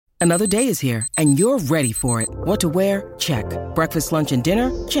Another day is here, and you're ready for it. What to wear? Check. Breakfast, lunch, and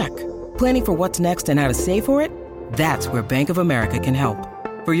dinner? Check. Planning for what's next and how to save for it? That's where Bank of America can help.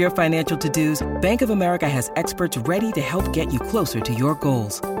 For your financial to-dos, Bank of America has experts ready to help get you closer to your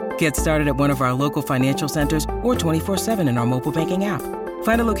goals. Get started at one of our local financial centers or 24/7 in our mobile banking app.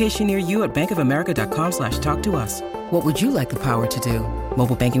 Find a location near you at bankofamerica.com/talktous. What would you like the power to do?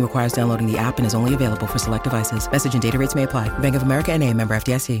 Mobile banking requires downloading the app and is only available for select devices. Message and data rates may apply. Bank of America N.A., member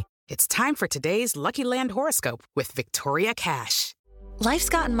FDIC. It's time for today's Lucky Land horoscope with Victoria Cash. Life's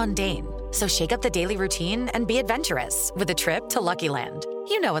gotten mundane, so shake up the daily routine and be adventurous with a trip to Lucky Land.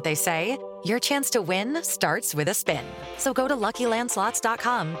 You know what they say, your chance to win starts with a spin. So go to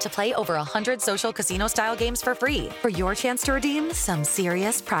LuckyLandSlots.com to play over 100 social casino-style games for free for your chance to redeem some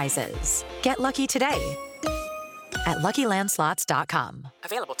serious prizes. Get lucky today at LuckyLandSlots.com.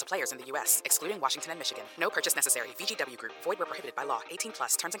 Available to players in the U.S., excluding Washington and Michigan. No purchase necessary. VGW Group. Void where prohibited by law.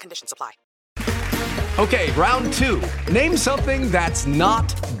 18+. Terms and conditions apply. Okay, round two. Name something that's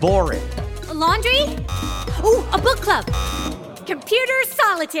not boring. A laundry? Ooh, a book club. Computer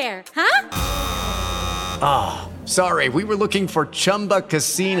solitaire, huh? Ah, sorry. We were looking for Chumba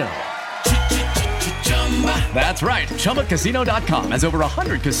Casino. That's right. ChumbaCasino.com has over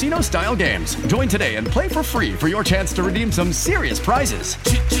 100 casino-style games. Join today and play for free for your chance to redeem some serious prizes.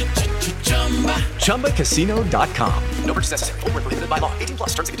 ChumbaCasino.com. No purchase necessary. Void where prohibited by law.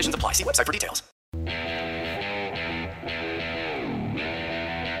 18+. Terms and conditions apply. See website for details.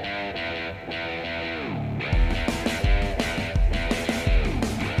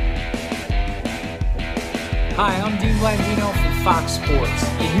 Hi, I'm Dean Blandino from Fox Sports,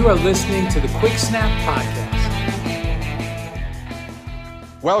 and you are listening to the Quick Snap Podcast.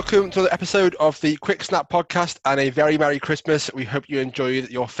 Welcome to the episode of the Quick Snap Podcast, and a very Merry Christmas. We hope you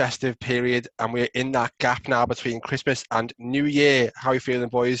enjoyed your festive period, and we're in that gap now between Christmas and New Year. How are you feeling,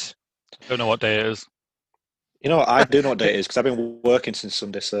 boys? Don't know what day it is. You know, I do know what day it is because I've been working since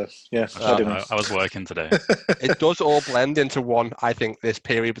Sunday, so yeah. I was working today. It does all blend into one, I think, this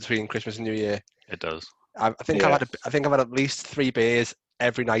period between Christmas and New Year. It does. I think I've had at least 3 beers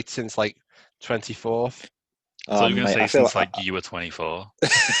every night since like 24th. So you're going to say since like you were 24? I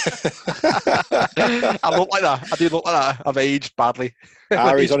look like that. I do look like that. I've aged badly.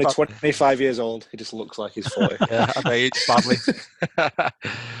 He's only 25 years old. He just looks like he's 40. Yeah, I've aged badly.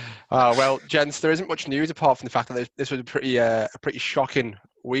 Well, gents, there isn't much news apart from the fact that this was a pretty shocking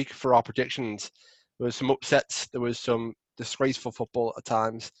week for our predictions. There was some upsets. There was some disgraceful football at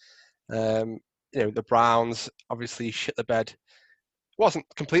times. The Browns obviously shit the bed. It wasn't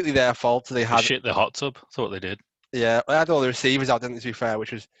completely their fault. They shit the hot tub. That's what they did. Yeah, they had all the receivers out, didn't they, to be fair,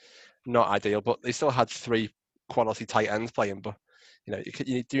 which was not ideal. But they still had 3 quality tight ends playing. But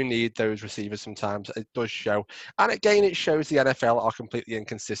you do need those receivers sometimes. It does show, and again, it shows the NFL are completely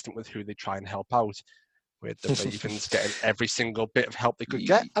inconsistent with who they try and help out. With the Ravens getting every single bit of help they could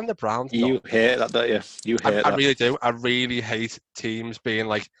get, and the Browns. You hate that, don't you? You hate that. I really do. I really hate teams being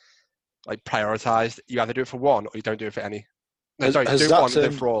like prioritized. You either do it for one or you don't do it for any. Do one and do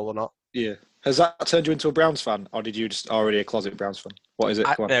it for all or not. Yeah. Has that turned you into a Browns fan, or did you just already a closet Browns fan? What is it?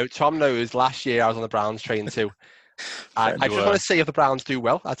 No, Tom knows. Last year I was on the Browns train too. I just want to see if the Browns do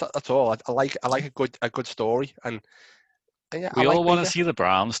well. That's all. I like a good story, and yeah, we all want to see the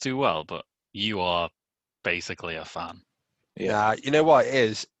Browns do well, but you are basically a fan. Yeah, you know what it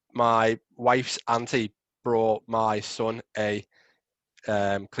is? My wife's auntie brought my son a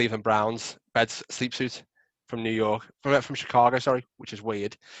Cleveland Browns sleep suit from New York, from Chicago, sorry, which is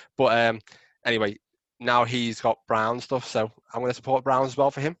weird. But anyway, now he's got Brown stuff, so I'm going to support Browns as well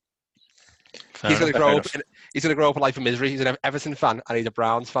for him. He's going to grow up. He's going to grow up a life of misery. He's an Everton fan and he's a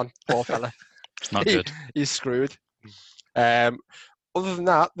Browns fan. Poor fella. It's not good. He's screwed. Other than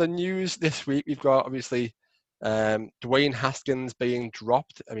that, the news this week, we've got obviously Dwayne Haskins being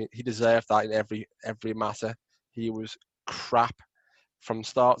dropped. I mean, he deserved that in every matter. He was crap from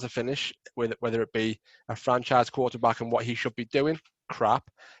start to finish, whether it be a franchise quarterback and what he should be doing, crap.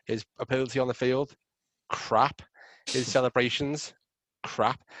 His ability on the field, crap. His celebrations,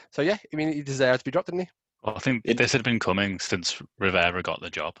 crap. So yeah, I mean, he deserved to be dropped, didn't he? Well, I think this had been coming since Rivera got the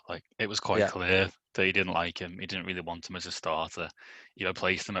job. Like, it was quite clear that he didn't like him. He didn't really want him as a starter. He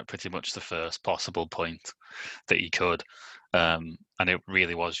replaced him at pretty much the first possible point that he could. And it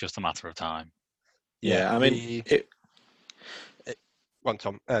really was just a matter of time. Yeah, I mean... Go on,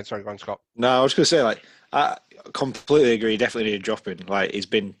 Tom. Sorry, go on, Scott. No, I was going to say, I completely agree. Definitely need a drop in. He's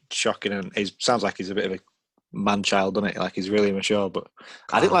been shocking, and he sounds like he's a bit of a man-child, doesn't it? Like, he's really mature, but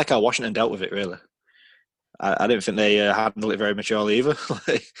I didn't like how Washington dealt with it, really. I didn't think they handled it very maturely either.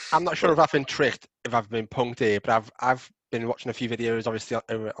 I'm not sure if I've been tricked, if I've been punked here, but I've been watching a few videos, obviously,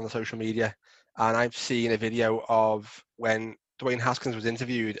 on the social media, and I've seen a video of when Dwayne Haskins was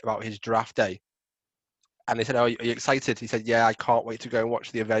interviewed about his draft day. And they said, "Oh, are you excited?" He said, "Yeah, I can't wait to go and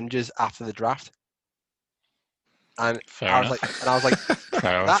watch the Avengers after the draft." And Fair I was enough. like,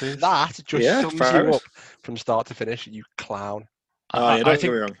 Priorities. that just Yeah, sums fair you enough. up from start to finish, you clown. Oh, yeah, don't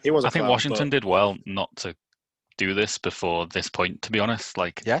get me wrong. He was a I think clown, Washington but did well not to do this before this point. To be honest,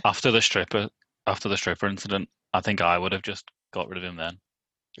 like Yeah. after the stripper incident, I think I would have just got rid of him then.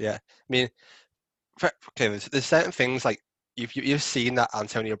 Yeah, I mean, okay, there's certain things like you've seen that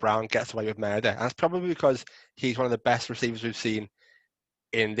Antonio Brown gets away with murder, and it's probably because he's one of the best receivers we've seen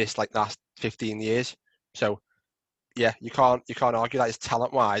in this like last 15 years. So yeah, you can't argue that his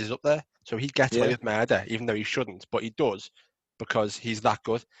talent-wise is up there. So he gets away Yeah. with murder, even though he shouldn't, but he does because he's that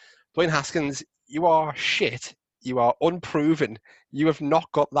good. Dwayne Haskins, you are shit. You are unproven. You have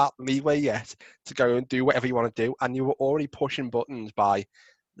not got that leeway yet to go and do whatever you want to do, and you were already pushing buttons by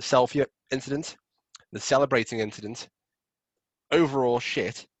the selfie incident, the celebrating incident, overall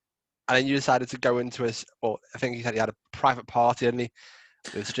shit, and then you decided to go into I think he said he had a private party, didn't he,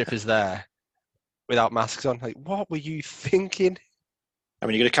 with strippers there without masks on. Like, what were you thinking? I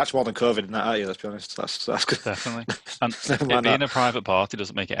mean, you're going to catch more than COVID in that, aren't you? Let's be honest. That's good. Definitely. And Never it mind being that. a private party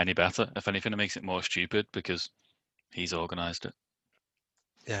doesn't make it any better. If anything, it makes it more stupid because he's organised it.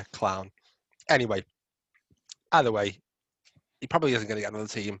 Yeah, clown. Anyway, either way, he probably isn't going to get another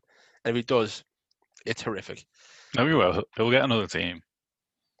team, and if he does, it's horrific. No, he will. He'll get another team.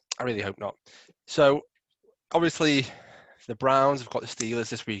 I really hope not. So, obviously, the Browns have got the Steelers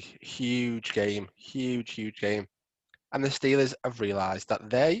this week. Huge game. And the Steelers have realised that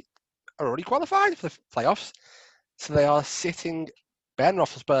they are already qualified for the playoffs. So they are sitting Ben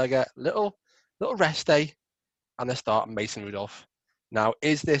Roethlisberger, little rest day, and they're starting Mason Rudolph. Now,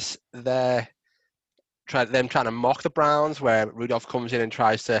 is this them trying to mock the Browns, where Rudolph comes in and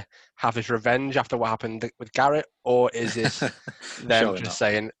tries to have his revenge after what happened with Garrett, or is this them Surely just not.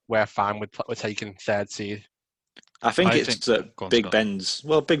 saying we're fine with taking third seed? I think I it's think- that Go on, Big Scott. Ben's.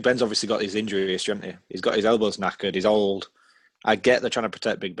 Well, Big Ben's obviously got his injury history, hasn't he? He's got his elbows knackered. He's old. I get they're trying to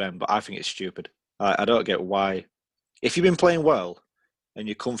protect Big Ben, but I think it's stupid. I don't get why. If you've been playing well and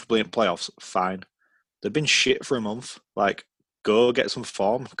you're comfortably in playoffs, fine. They've been shit for a month. Like, go get some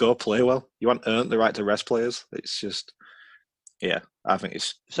form. Go play well. You haven't earned the right to rest players. It's just, yeah, I think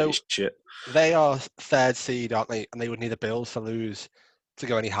it's shit. They are third seed, aren't they? And they would need the Bills to lose to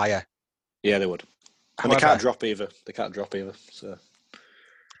go any higher. Yeah, they would. And they can't drop either. So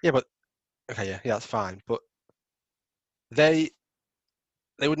Yeah, but okay, yeah, that's fine. But they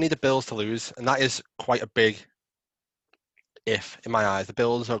would need the Bills to lose, and that is quite a big if in my eyes. The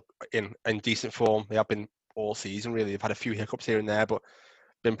Bills are in decent form. They have been all season, really. They've had a few hiccups here and there, but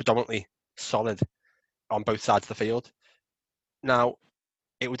been predominantly solid on both sides of the field. Now,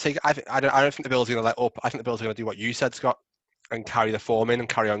 it would take. I don't think the Bills are going to let up. I think the Bills are going to do what you said, Scott, and carry the form in and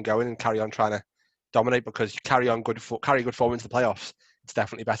carry on going and carry on trying to dominate, because you carry good form into the playoffs. It's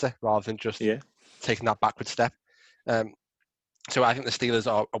definitely better rather than just taking that backward step. So I think the Steelers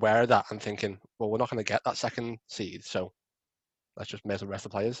are aware of that and thinking, well, we're not going to get that second seed, so let's just may as well rest the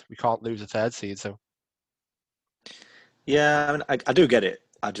players. We can't lose a third seed, so. yeah, I mean, I do get it.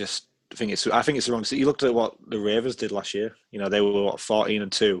 I just think it's the wrong. You looked at what the Ravens did last year. You know, they were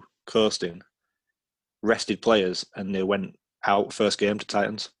 14-2, coasting, rested players, and they went out first game to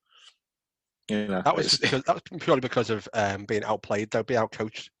Titans. You know, that was purely because of being outplayed, though, being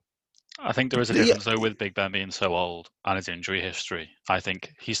outcoached. I think there is a difference though with Big Ben being so old and his injury history. I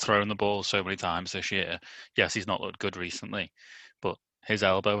think he's thrown the ball so many times this year. Yes, he's not looked good recently, but his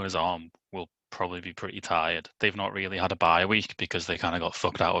elbow and his arm will probably be pretty tired. They've not really had a bye week because they kind of got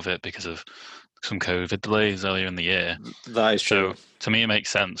fucked out of it because of some COVID delays earlier in the year. That is true. So to me, it makes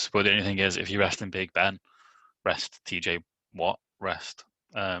sense. But the only thing is, if you rest in Big Ben, rest TJ Watt, rest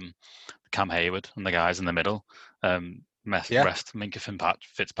Cam Hayward and the guys in the middle. Rest Minka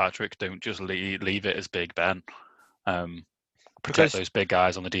Fitzpatrick. Don't just leave it as Big Ben. Protect those big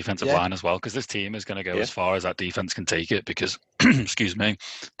guys on the defensive line as well, because this team is going to go as far as that defense can take it, because, excuse me,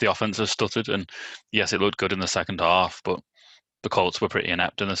 the offense has stuttered. And yes, it looked good in the second half, but the Colts were pretty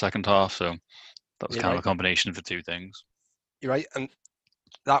inept in the second half. So that was kind of a combination of the two things. You're right. And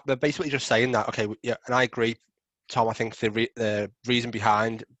that they're basically just saying that, okay, yeah, and I agree, Tom. I think the reason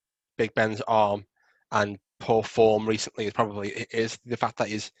behind Big Ben's arm and poor form recently is the fact that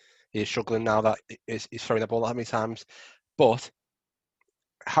he's struggling now, that he's throwing the ball that many times. But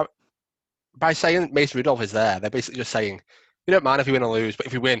by saying Mason Rudolph is there, they're basically just saying, we don't mind if we win or lose, but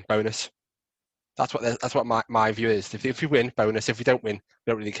if we win, bonus. That's what my view is. If we win, bonus. If we don't win,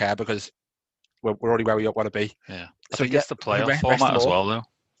 we don't really care, because we're already where we want to be. Yeah. I So think it's the playoff rest format them as all. well, though.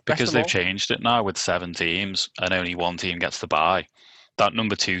 Because them they've all. changed it now with 7 teams and only one team gets the bye. That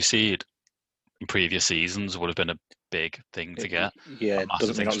number 2 seed in previous seasons would have been a big thing to get. Yeah, A it massive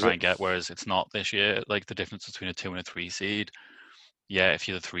doesn't thing mean to try and get, whereas it's not this year. Like the difference between a 2 and a 3 seed. Yeah, if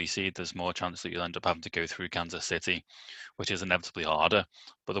you're the 3 seed, there's more chance that you'll end up having to go through Kansas City, which is inevitably harder.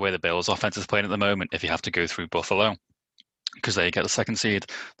 But the way the Bills' offense is playing at the moment, if you have to go through Buffalo, because they get the 2nd seed,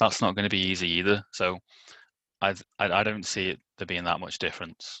 that's not going to be easy either. So I don't see it there being that much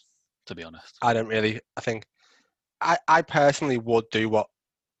difference, to be honest. I don't really. I think I personally would do what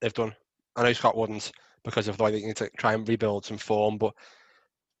they've done. I know Scott wouldn't because of the way they need to try and rebuild some form, but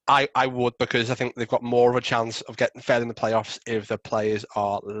I would, because I think they've got more of a chance of getting fed in the playoffs if the players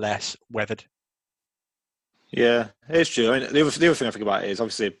are less weathered. Yeah, it's true. I mean, the other thing I think about is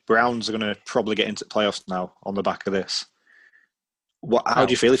obviously Browns are going to probably get into playoffs now on the back of this. How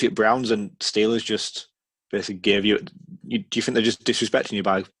do you feel if your Browns and Steelers just basically gave you? Do you think they're just disrespecting you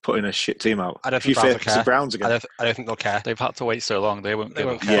by putting a shit team out? I don't if you think face the Browns again, I don't think they'll care. They've had to wait so long; they won't give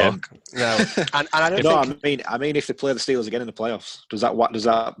a care. fuck. No, and I don't no, think. I mean, if they play the Steelers again in the playoffs, does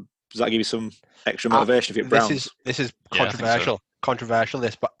that give you some extra motivation if you're Browns? This is controversial. Controversial,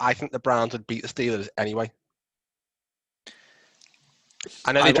 but I think the Browns would beat the Steelers anyway.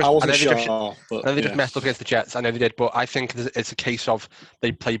 I know they just messed up against the Jets. I know they did, but I think it's a case of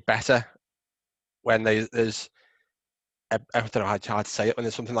they play better when there's I don't know how to say it, when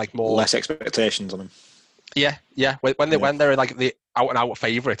there's something like more less expectations on them. Yeah. When they're like the out and out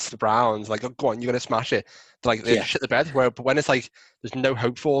favourites, the Browns, like, oh, go on, you're gonna smash it. They shit the bed. But when it's like there's no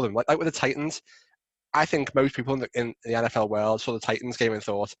hope for them, like with the Titans, I think most people in the NFL world saw the Titans game and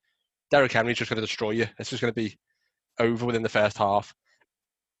thought Derrick Henry's just going to destroy you. It's just going to be over within the first half.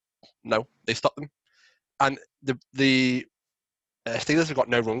 No, they stopped them, and the Steelers have got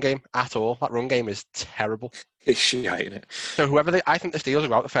no run game at all. That run game is terrible. It's shit, isn't it? So I think the Steelers will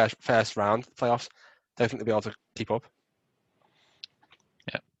go out the first round playoffs. Don't think they'll be able to keep up.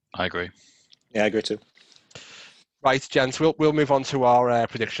 Yeah, I agree. Yeah, I agree too. Right, gents, we'll move on to our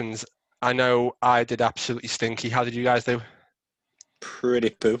predictions. I know I did absolutely stinky. How did you guys do?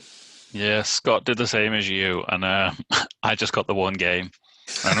 Pretty poo. Yeah, Scott did the same as you, and I just got the one game.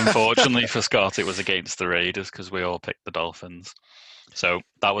 And unfortunately for Scott, it was against the Raiders because we all picked the Dolphins. So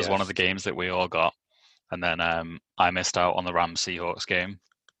that was one of the games that we all got. And then I missed out on the Rams-Seahawks game.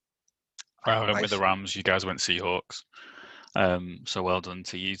 I went with the Rams. You guys went Seahawks. So well done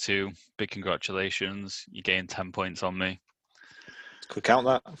to you two. Big congratulations. You gained 10 points on me. Could count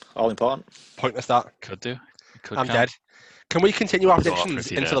that. All important. Pointless that. Could do. I'm dead. Can we continue our predictions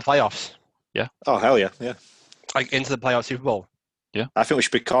into the playoffs? Yeah. Oh, hell yeah. Yeah. Like into the playoff Super Bowl? Yeah. I think we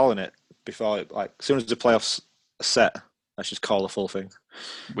should be calling it before, like, as soon as the playoffs are set, let's just call the full thing.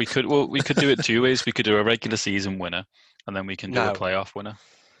 We could do it 2 ways. We could do a regular season winner, and then we can do a playoff winner.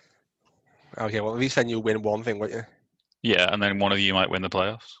 Okay, well, at least then you'll win one thing, won't you? Yeah, and then one of you might win the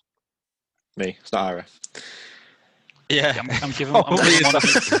playoffs. Me. It's not Ira. Yeah. I'm giving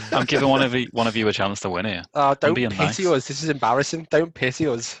one of you a chance to win here. Don't pity us. This is embarrassing. Don't pity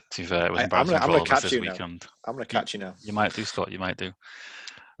us. To be fair, it was embarrassing for all of us this weekend. I'm going to catch you now. You might do, Scott. You might do.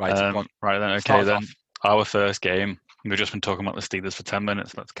 Right. Right then. Okay, then. Our first game. We've just been talking about the Steelers for 10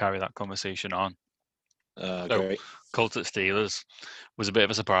 minutes. Let's carry that conversation on. Great. Colts at Steelers was a bit of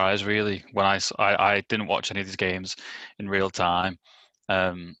a surprise, really. When I didn't watch any of these games in real time.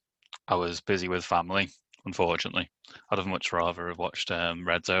 I was busy with family, unfortunately. I'd have much rather have watched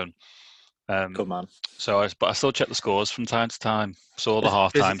Red Zone. Good man. But I still check the scores from time to time. Saw the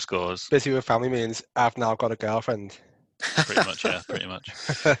halftime scores. Busy with family means I've now got a girlfriend. Pretty much, yeah. Pretty much.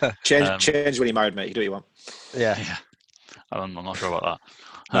 Change when you're married, mate. You do what you want. Yeah. I'm not sure about that.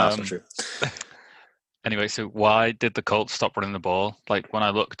 No, that's not true. Anyway, so why did the Colts stop running the ball? Like, when I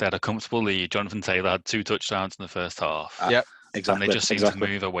looked, they had a comfortable lead. Jonathan Taylor had 2 touchdowns in the first half. Yep. Exactly. And they just seemed to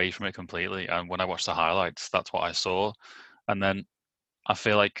move away from it completely. And when I watched the highlights, that's what I saw. And then I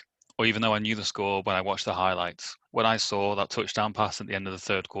feel like, or even though I knew the score when I watched the highlights, when I saw that touchdown pass at the end of the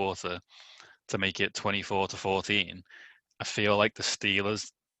third quarter to make it 24-14, I feel like the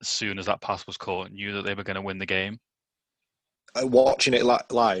Steelers, as soon as that pass was caught, knew that they were going to win the game. Watching it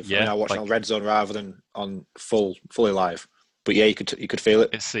live, yeah, I watched it on Red Zone rather than on fully live. But yeah, you could feel it.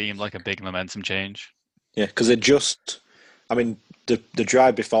 It seemed like a big momentum change. Yeah, because the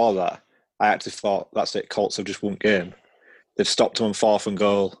drive before that, I actually thought that's it. Colts have just won game. They've stopped them on 4th and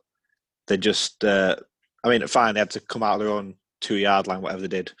goal. They just, fine. They had to come out of their own 2-yard line, whatever they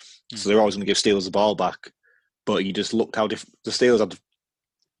did. So they're always going to give Steelers the ball back. But you just looked how the Steelers had.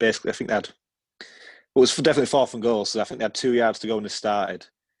 Basically, I think they had. It was definitely 4th and goal, so I think they had 2 yards to go when they started,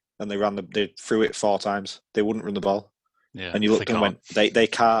 and they threw it 4 times. They wouldn't run the ball. Yeah, And you looked and went, they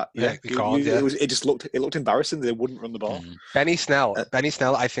can't. Yeah, they can't, yeah. It looked embarrassing. They wouldn't run the ball. Benny Snell,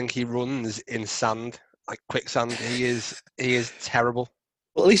 I think he runs in sand, like quicksand. He is terrible.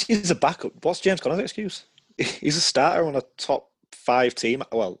 Well, at least he's a backup. What's James Conner's excuse? He's a starter on a top 5 team.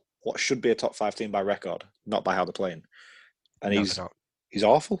 Well, what should be a top 5 team by record, not by how they're playing. And he's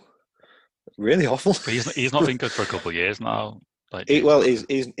awful, really awful. But he's not been good for a couple of years now. Like, he's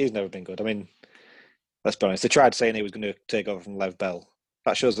never been good. I mean, let's be honest. They tried saying he was going to take over from Lev Bell.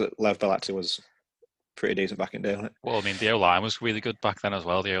 That shows that Lev Bell actually was pretty decent back in the day, wasn't it? Well, I mean, the O-line was really good back then as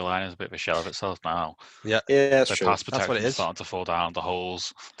well. The O-line is a bit of a shell of itself now. Yeah, that's the true. Pass protection is starting to fall down. The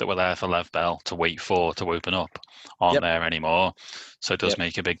holes that were there for Lev Bell to wait for to open up aren't there anymore. So it does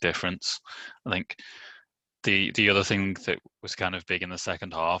make a big difference. I think the other thing that was kind of big in the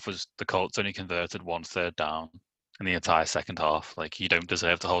second half was the Colts only converted 1 third down in the entire second half. Like, you don't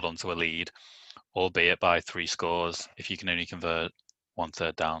deserve to hold on to a lead, albeit by 3 scores, if you can only convert 1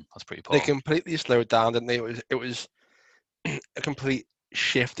 third down. That's pretty poor. They completely slowed down, didn't they? It was a complete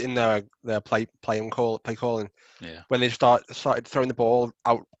shift in their play calling. Yeah. When they started throwing the ball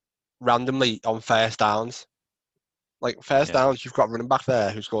out randomly on first downs. Like, first downs, you've got a running back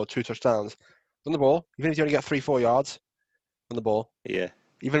there who scored 2 touchdowns. Run the ball. Even if you only get 3-4 yards, run the ball. Yeah.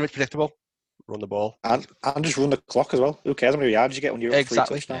 Even if it's predictable, run the ball. And just run the clock as well. Who cares how many yards you get when you're up 3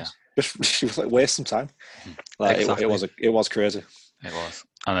 touchdowns? Yeah. Just like waste some time. Like, it was crazy. It was.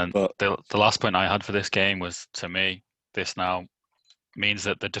 And then the last point I had for this game was, to me, this now means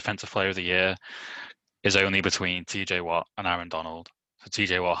that the Defensive Player of the Year is only between TJ Watt and Aaron Donald. So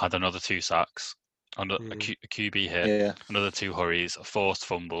TJ Watt had another 2 sacks, a QB hit, another 2 hurries, a forced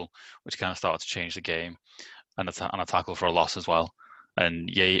fumble, which kind of started to change the game, and a tackle for a loss as well. And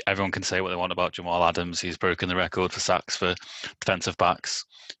yeah, everyone can say what they want about Jamal Adams. He's broken the record for sacks for defensive backs.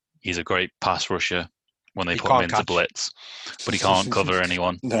 He's a great pass rusher when they put him into blitz, but he can't cover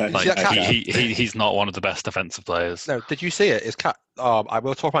anyone. No, he's not one of the best defensive players. No, did you see it? His cat. I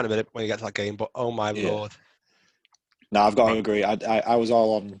will talk about it in a minute when you get to that game. But oh my lord! No, I've got to agree. I was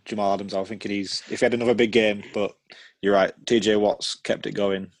all on Jamal Adams. I was thinking if he had another big game, but you're right. TJ Watt's kept it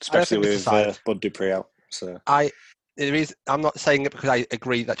going, especially with Bud Dupree out. So I'm not saying it because I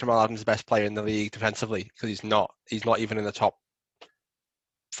agree that Jamal Adams is the best player in the league defensively, because he's not. He's not even in the top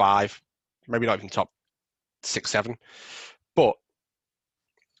 5, maybe not even top 6, 7. But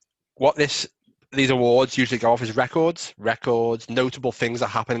what these awards usually go off is records, notable things that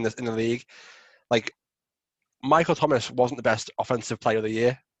happen in the league. Like, Michael Thomas wasn't the best offensive player of the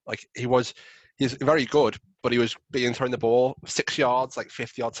year. Like, he's very good, but he was being thrown the ball 6 yards, like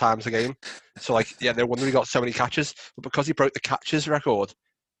 50 odd times a game. So, like, no wonder he got so many catches. But because he broke the catches record,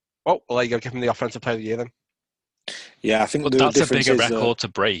 well, there you go, give him the offensive player of the year then. Yeah, I think that's a bigger record to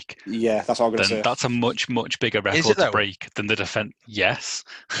break. Yeah, that's what I'm going to say. That's a much, much bigger record to break than the defense. Yes,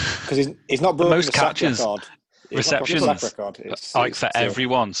 because he's not broken most the catches, record. Receptions, like for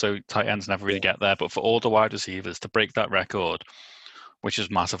everyone, so tight ends never really get there. But for all the wide receivers to break that record, which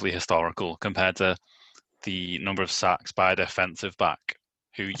is massively historical compared to the number of sacks by a defensive back,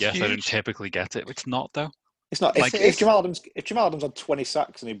 who they don't typically get it. It's not though. It's not. Like, if Jamal Adams had 20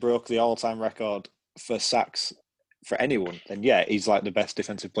 sacks and he broke the all-time record for sacks for anyone, then he's like the best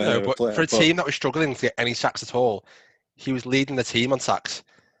defensive player. No, but for a team that was struggling to get any sacks at all, he was leading the team on sacks.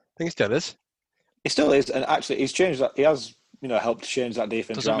 I think he still is. He still is, and actually, he's changed that. He has, helped change that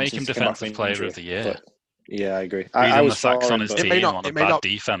defense. Doesn't make him defensive player of the year. But, yeah, I agree. I was the sacks on his team on a bad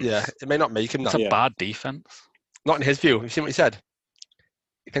defense. Yeah, it may not make him that. It's a bad defense. Not in his view. Have you seen what he said?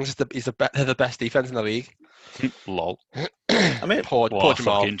 He thinks they're the best defense in the league. Lol. I mean, poor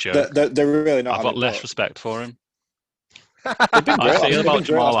Jamal. They're really not. I've got less respect for him. I feel about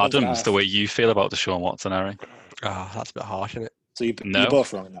Jamal Adams the way you feel about Deshaun Watson, Harry. Oh, that's a bit harsh, isn't it? So you're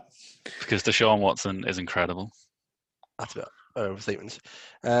both wrong in that. Because Deshaun Watson is incredible. That's a bit overstatements.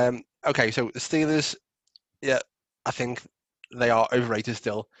 Okay, so the Steelers, I think they are overrated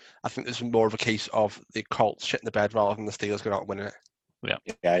still. I think this is more of a case of the Colts shitting the bed rather than the Steelers going out and winning it. Yeah,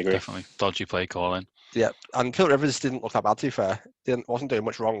 I agree. Definitely. Dodgy play calling. Yeah, and Phil Rivers didn't look that bad, to be fair. Wasn't doing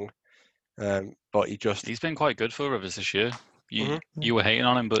much wrong. But he's been quite good for Rivers this year. You were hating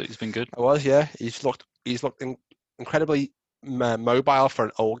on him, but he's been good. I was, yeah. He's looked incredibly mobile for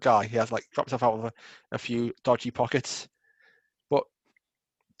an old guy. He has dropped himself out of a few dodgy pockets. But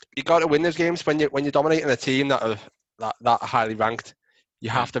you got to win those games when you're dominating a team that are that highly ranked. You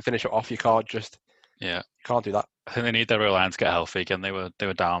have to finish it off. You can't just you can't do that. I think they need their O-line to get healthy again. They were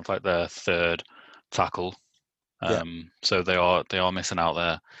down for their 3rd tackle, so they are missing out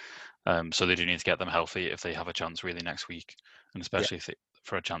there. So they do need to get them healthy if they have a chance really next week, and especially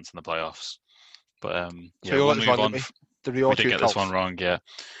for a chance in the playoffs. But so we'll move on. We did get this one wrong, yeah.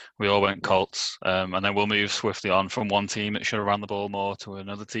 We all went Colts, and then we'll move swiftly on from one team that should have ran the ball more to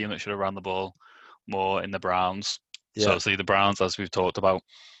another team that should have ran the ball more in the Browns. Yeah. So obviously the Browns, as we've talked about,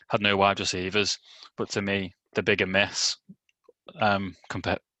 had no wide receivers. But to me, the bigger miss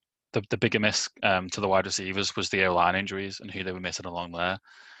the bigger miss to the wide receivers was the O-line injuries and who they were missing along there.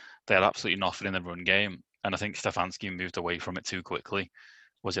 They had absolutely nothing in the run game, and I think Stefanski moved away from it too quickly.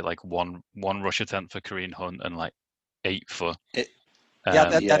 Was it like one rush attempt for Kareem Hunt and like 8 for... they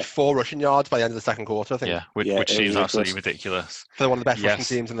had 4 rushing yards by the end of the second quarter, I think. Yeah, which seems absolutely ridiculous. For one of the best rushing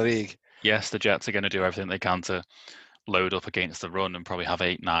teams in the league. Yes, the Jets are going to do everything they can to load up against the run and probably have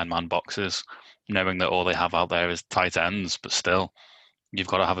 8-9-man boxes, knowing that all they have out there is tight ends, but still, you've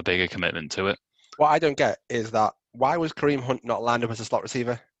got to have a bigger commitment to it. What I don't get is that why was Kareem Hunt not lined up as a slot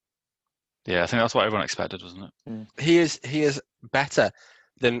receiver? Yeah, I think that's what everyone expected, wasn't it? Mm. He is better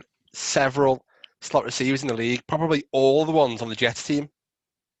than several slot receivers in the league, probably all the ones on the Jets team.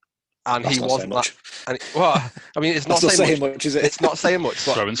 And that's he wasn't that. And it's not saying much, is it? It's not saying much.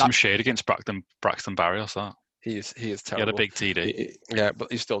 Throwing some shade against Braxton Barrios. That he is terrible. He had a big TD. Yeah,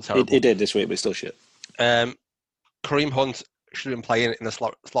 but he's still terrible. He did this week, but still shit. Kareem Hunt should have been playing in the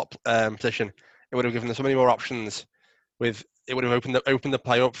slot position. It would have given them so many more options. It would have opened the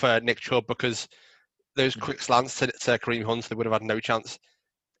play up for Nick Chubb, because those quick slants to Kareem Hunt, they would have had no chance.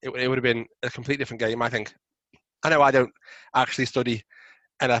 It would have been a completely different game, I think. I know I don't actually study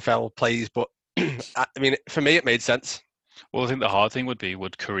NFL plays, but I mean, for me, it made sense. Well, I think the hard thing would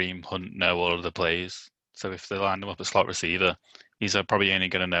Kareem Hunt know all of the plays? So if they lined him up as slot receiver, he's probably only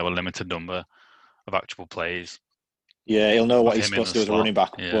going to know a limited number of actual plays. Yeah, he'll know what he's supposed to do as a running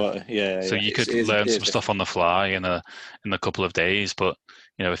back. Yeah. So you could learn some stuff on the fly in a couple of days, but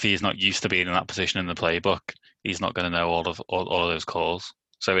if he's not used to being in that position in the playbook, he's not going to know all of those calls.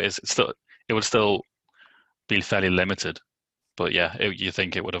 So it would still be fairly limited. But yeah, you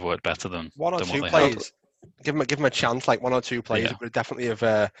think it would have worked better than one or than two what plays. Give him a chance, like 1 or 2 plays. It would definitely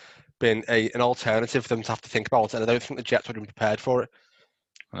have been an alternative for them to have to think about, and I don't think the Jets would have been prepared for it.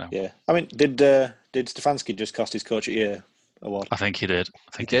 No. Yeah, I mean, did Stefanski just cost his coach of the year award? I think he did.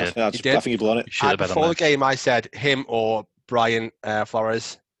 He did. I think he blown it. Before the game, I said him or Brian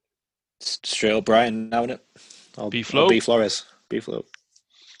Flores. Straight up Brian now, isn't it? B Flores. B Flow.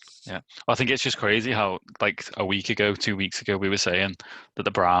 Yeah, I think it's just crazy how, like, 2 weeks ago, we were saying that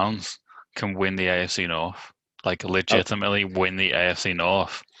the Browns can win the AFC North, like legitimately win the AFC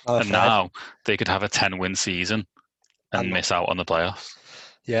North, and now they could have a 10-win season and miss out on the playoffs.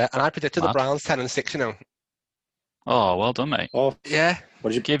 Yeah, and I predicted the Browns 10-6. Oh, well done, mate. Oh, yeah.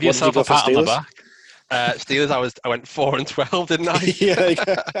 Give yourself a pat on the back. Steelers, I went 4-12, didn't I? Yeah.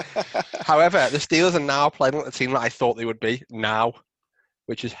 However, the Steelers are now playing like the team that I thought they would be now,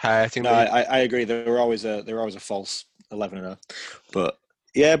 which is hurting me. I agree. They were always a false 11-0. But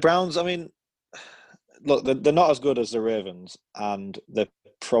yeah, Browns. I mean, look, they're not as good as the Ravens, and they're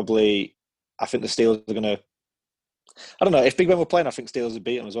probably. I think the Steelers are going to. I don't know. If Big Ben were playing, I think Steelers would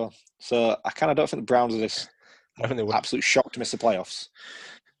beat them as well. So I kind of don't think the Browns are this absolute shock to miss the playoffs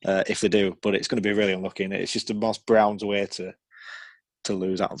if they do. But it's going to be really unlucky. And it's just the most Browns way to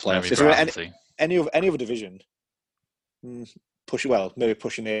lose out on playoffs. If there were any other division, maybe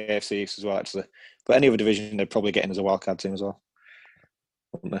pushing the AFC East as well, actually. But any other division, they'd probably get in as a wildcard team as well.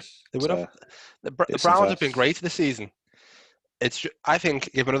 Wouldn't they? They would have. The Browns have been great this season. I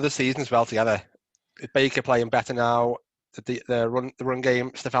think, given other seasons well together, Baker playing better now, the run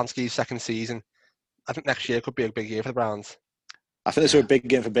game, Stefanski's second season, I think next year could be a big year for the Browns. I think this was a big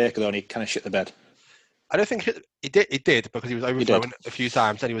game for Baker, though, and he kind of shit the bed. I don't think he did because he was overthrown a few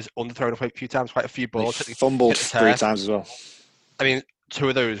times and he was underthrown a few times, quite a few balls. He fumbled 3 times as well. I mean, 2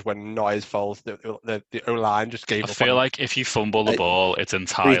 of those were not his fault. The O-line just gave up. I feel like if you fumble the ball, it's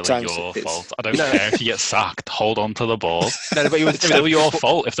entirely your fault. I don't care if you get sacked. Hold on to the ball. No, but it's still your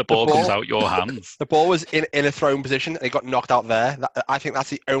fault if the ball comes out your hands. The ball was in a thrown position and it got knocked out there. I think that's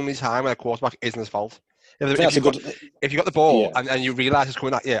the only time when a quarterback isn't his fault. If you got the ball and you realise it's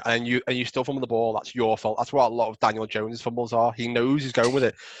coming at you and you still fumble the ball, that's your fault. That's what a lot of Daniel Jones' fumbles are. He knows he's going with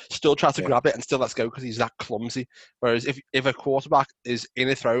it, still tries to grab it and still lets go because he's that clumsy. Whereas if a quarterback is in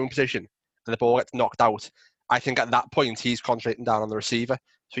a throwing position and the ball gets knocked out, I think at that point he's concentrating down on the receiver.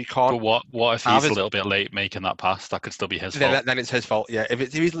 So he can't. But what if he's a little bit late making that pass? That could still be his fault. Then it's his fault. Yeah,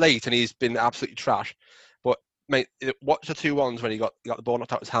 if he's late and he's been absolutely trash. But mate, watch the 2-1s when he got the ball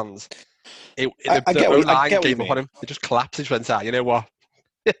knocked out of his hands. The O-line gave up on him. It just collapsed. He went out. You know what?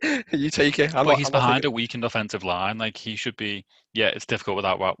 You take it. But he's behind a weakened offensive line. Like, he should be. Yeah, it's difficult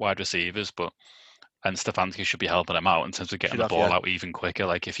without wide receivers, but and Stefanski should be helping him out in terms of getting the ball out even quicker.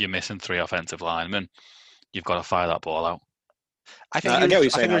 Like if you're missing 3 offensive linemen, you've got to fire that ball out. I think he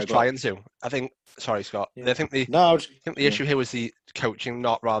was trying to. Sorry, Scott. Yeah. I think the issue here was the coaching,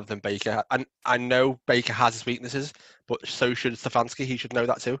 not rather than Baker. And I know Baker has his weaknesses, but so should Stefanski. He should know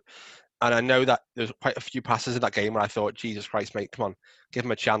that too. And I know that there's quite a few passes in that game where I thought, Jesus Christ, mate, come on, give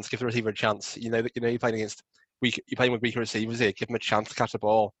him a chance, give the receiver a chance. You know you're playing with weaker receivers here. Give him a chance to catch the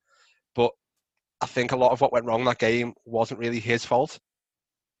ball. But I think a lot of what went wrong in that game wasn't really his fault.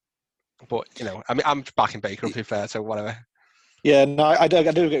 But I mean, I'm backing Baker, to be fair, so whatever. Yeah, no, I do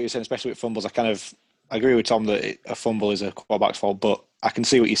get what you're saying, especially with fumbles. I agree with Tom that a fumble is a quarterback's fault, but I can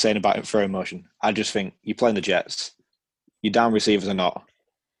see what you're saying about throwing motion. I just think you're playing the Jets, your down receivers are not.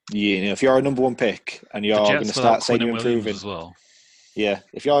 If you're a number 1 pick and you're going to start saying you're improving as well. Yeah,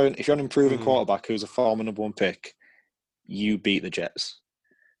 if you're an improving quarterback who's a former number 1 pick, you beat the Jets.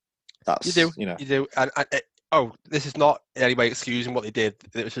 You do. And this is not in any way excusing what they did.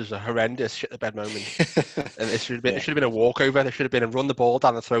 This was a horrendous shit the bed moment, and it should have been a walkover. There should have been a run the ball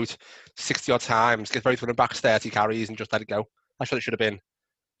down the throat 60 odd times, get both running backs 30 carries, and just let it go. That's what it should have been.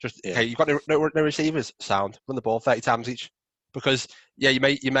 Hey, you've got no receivers. Sound, run the ball 30 times each. Because you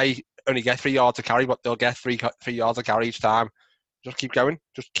may only get 3 yards a carry, but they'll get 3 yards a carry each time. Just keep going.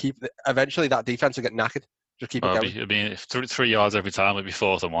 Eventually that defense will get knackered. Just keep it going. It'd be 3 yards every time. It'd be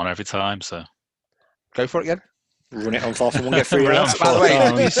 4th and 1 every time. So go for it again. Run it on 4th and 1, get 3 yards. By the way,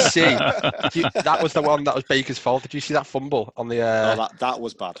 did you see that was the one that was Baker's fault? Did you see that fumble on the? That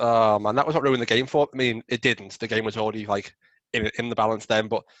was bad. Oh man, that was what ruined the game for. I mean, it didn't. The game was already like in the balance then,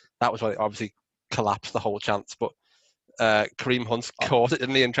 but that was what it obviously collapsed the whole chance. But Kareem Hunt caught it,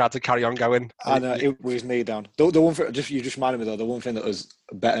 didn't he, and tried to carry on going. I know, it was knee down. The one thing, you just reminded me though, the one thing that was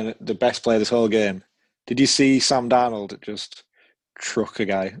better, the best player this whole game. Did you see Sam Darnold just truck a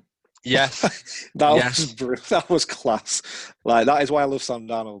guy? Yes. That was class. Like, that is why I love Sam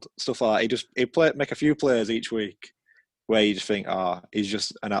Darnold. Stuff like that. He make a few plays each week where you just think, he's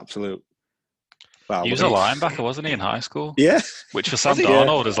just an absolute. He was a linebacker, wasn't he, in high school? Yeah. Which for Sam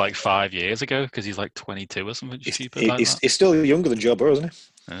Darnold is like 5 years ago because he's like 22 or something stupid like that. He's still younger than Joe Burrow, isn't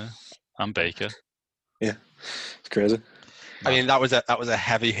he? Yeah. And Baker. Yeah. It's crazy. I mean, that was a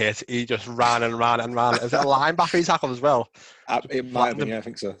heavy hit. He just ran and ran and ran. Is it a linebacker he tackled as well? It might have been, yeah, I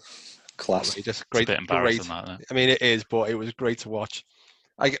think so. Class. Just great. It's a bit embarrassing, that. I mean, it is, but it was great to watch.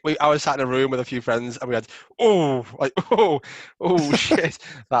 I was sat in a room with a few friends and we had, oh shit,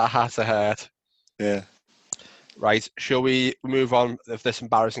 that had to hurt. Yeah. Right, shall we move on with this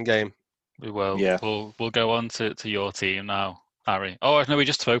embarrassing game? We will. Yeah. We'll go on to your team now, Harry. Oh, no, we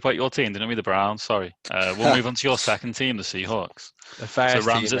just spoke about your team, didn't we? The Browns, sorry. We'll move on to your second team, the Seahawks. So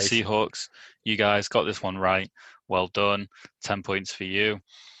Rams at Seahawks, you guys got this one right. Well done. 10 points for you.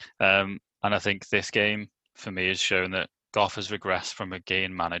 And I think this game, for me, has shown that Goff has regressed from a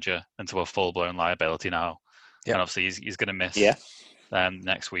game manager into a full-blown liability now. Yeah. And obviously he's going to miss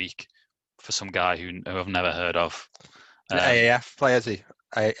next week for some guy who I've never heard of. AAF player, is he?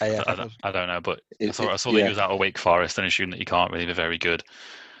 AAF. I don't know, but I saw that he was out of Wake Forest and assumed that he can't really be very good.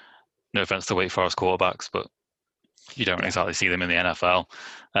 No offense to Wake Forest quarterbacks, but you don't exactly see them in the NFL.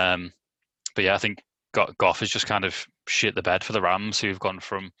 But yeah, I think Goff has just kind of shit the bed for the Rams, who've gone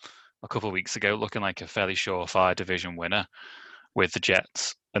from a couple of weeks ago looking like a fairly surefire division winner with the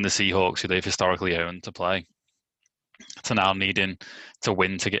Jets and the Seahawks, who they've historically owned, to play, to now needing to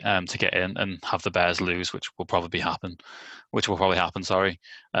win to get in and have the Bears lose, which will probably happen. Sorry,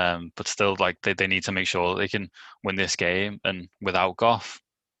 but still, like they need to make sure they can win this game, and without Goff,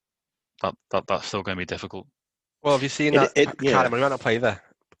 that's still going to be difficult. Well, have you seen that? Cannon might not play there.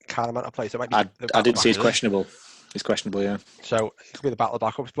 Cannon might not play, so it might be I did see he's questionable. He's questionable, yeah. So it could be the battle of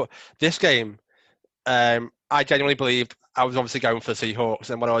backups. But this game, I genuinely believed. I was obviously going for the Seahawks,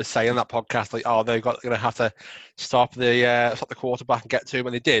 and when I was saying in that podcast, like, they're going to have to stop the quarterback and get to him,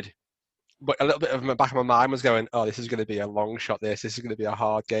 and they did. But a little bit of the back of my mind was going, this is going to be a long shot. This is going to be a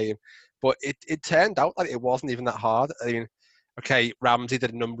hard game. But it turned out that it wasn't even that hard. I mean, okay, Ramsey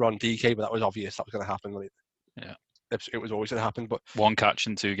did a number on DK, but that was obvious that was going to happen. Like, yeah, it was always going to happen. But one catch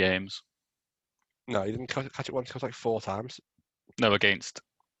in 2 games. No, he didn't catch it once. It was like 4 times. No, against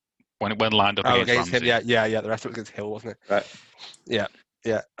when lined up against Ramsey. him. Yeah. The rest of it was against Hill, wasn't it? Right.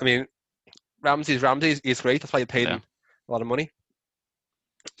 Yeah. I mean, Ramsey's great. That's why you paid him a lot of money.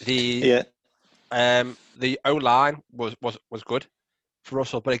 The O-line was good for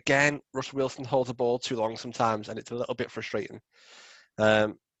Russell, but again, Russell Wilson holds the ball too long sometimes, and it's a little bit frustrating.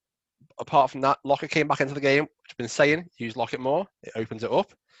 Apart from that, Lockett came back into the game, which I've been saying, use Lockett more. It opens it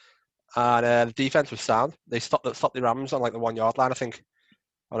up. And the defense was sound. They stopped the Rams on like the 1 yard line, I think,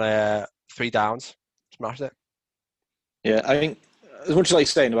 on 3 downs. smashed it. Yeah, I think as much as like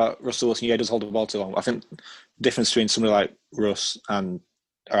saying about Russell Wilson, he does hold the ball too long. I think the difference between somebody like Russ and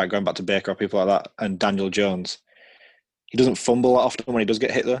going back to Baker or people like that and Daniel Jones, he doesn't fumble that often when he does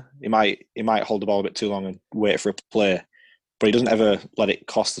get hit though. He might hold the ball a bit too long and wait for a play, but he doesn't ever let it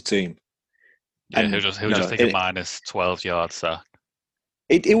cost the team. Yeah, he'll just take a minus 12 yard sack.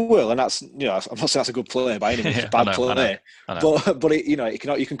 It will, and that's I'm not saying that's a good play by any means. It's a bad play, I know. but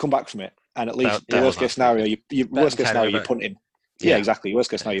you can come back from it, and at least the worst case scenario, you're punting. Yeah, exactly. Worst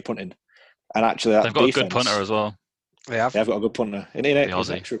case scenario, you're punting, and actually that they've got defense, a good punter as well. They've got a good punter. And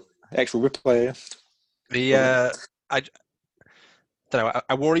extra replay. I don't know.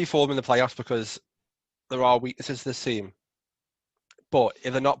 I worry for them in the playoffs because there are weaknesses to this team. But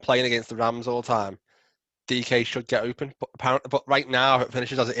if they're not playing against the Rams all the time, DK should get open. But right now, if it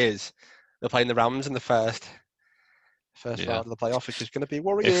finishes as it is, they're playing the Rams in the first round of the playoffs, which is going to be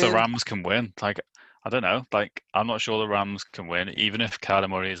worrying. If the Rams can win, I don't know. I'm not sure the Rams can win, even if Kyler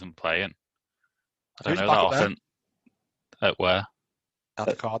Murray isn't playing. I don't know that often. At where? At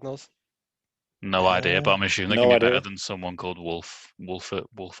the Cardinals. No idea, but I'm assuming they're going to be better than someone called Wolford,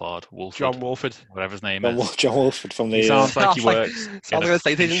 John Wolford, whatever his name is. John Wolford from the. He sounds like he works in like an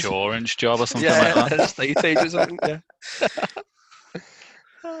estate insurance job or something like that. Estate agent or something.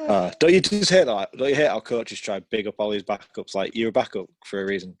 Yeah. Don't you just hate that? Don't you hate how coaches try to big up all these backups? Like you're a backup for a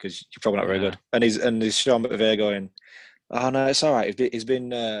reason because you're probably not very good. And he's Sean McVay going, "Oh no, it's all right. He's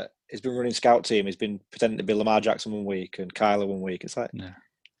been running scout team. He's been pretending to be Lamar Jackson one week and Kyler one week. It's like." Yeah.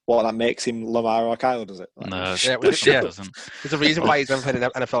 What, that makes him Lamar or Kyler, does it? No, it doesn't. There's a reason why he's never played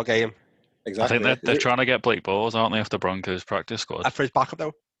an NFL game. Exactly. I think they're trying to get Blake Bortles, aren't they, off the Broncos practice squad? For his backup,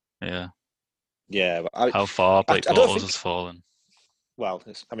 though. Yeah. Yeah. But how far Blake Bortles has fallen. Well,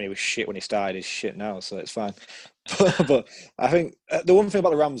 he was shit when he started. He's shit now, so it's fine. But I think the one thing about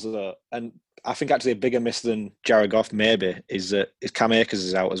the Rams, though, and I think actually a bigger miss than Jared Goff maybe, is that Cam Akers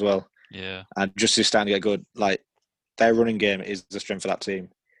is out as well. Yeah. And just is starting to get good. Like, their running game is the strength of that team.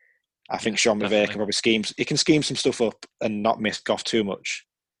 I think Sean McVay can probably scheme some stuff up and not miss Goff too much.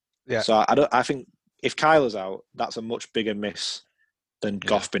 Yeah. So I think if Kyler's out, that's a much bigger miss than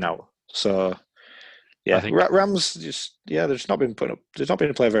Goff being out. So yeah, Rams they've just not been putting up. They've not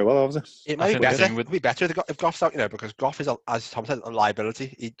been playing very well, have they? It might be better. It'd be better if Goff's out, because Goff is, as Tom said, a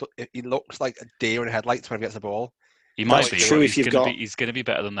liability. He looks like a deer in headlights when he gets the ball. He might be. True if he's going to be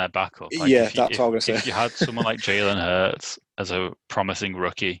better than their backup. That's what I'm going to say. If you had someone like Jalen Hurts as a promising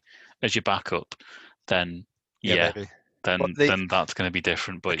rookie as your backup, then then that's going to be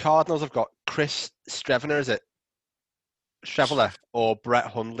different. But the Cardinals have got Chris Streveler, is it? Streveler or Brett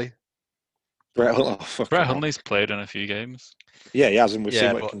Hundley? Brett Hundley's played in a few games. Yeah, he has, and we've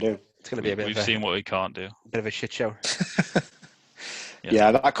seen what he can do. It's going to be We've seen what he can't do. A bit of a shit show.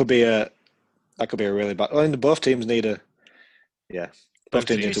 That could be a really bad. I mean, both teams need a. Yeah, both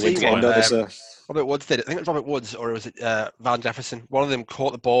teams need to win the game. Robert Woods did it. I think it was Robert Woods, or was it Van Jefferson? One of them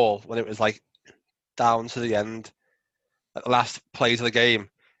caught the ball when it was like down to the end, at the last plays of the game.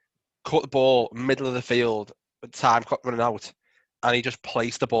 Caught the ball middle of the field, with time clock running out, and he just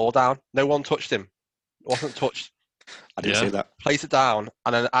placed the ball down. No one touched him. It wasn't touched. I didn't see that. Placed it down,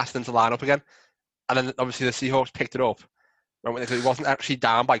 and then asked them to line up again. And then obviously the Seahawks picked it up. It wasn't actually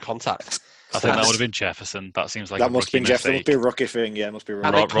down by contact. I think that would have been Jefferson. That seems like that must have been Jefferson. That must be a rookie thing. Yeah, it must be a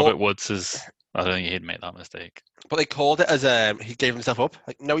rookie. Robert Woods is. I don't think he'd make that mistake. But they called it as he gave himself up.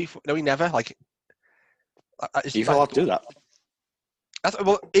 Like no, he never. Like, you're allowed to do that.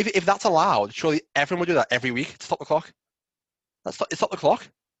 If that's allowed, surely everyone would do that every week to stop the clock. It's stop the clock.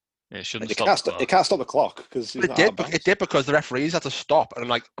 Yeah, it shouldn't it can't stop the clock because it did because the referees had to stop and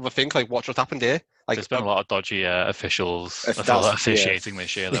watch what's happened here. Like, there's been a lot of dodgy officials officiating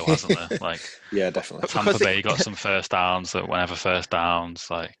this year, though, hasn't there? Like, yeah, definitely. Tampa Bay got some first downs that whenever first downs,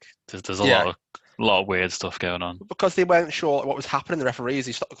 like there's a lot of weird stuff going on. Because they weren't sure what was happening. The referees,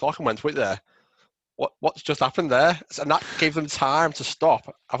 they stopped the clock and went, "Wait there, what's just happened there?" And that gave them time to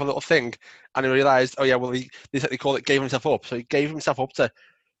stop, have a little think, and they realised, oh yeah, well they call it gave himself up. So he gave himself up to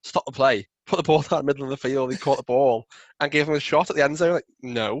stop the play, put the ball down the middle of the field, he caught the ball, and gave him a shot at the end zone. Like,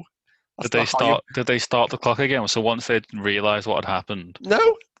 no. Did they start the clock again? So once they realised what had happened?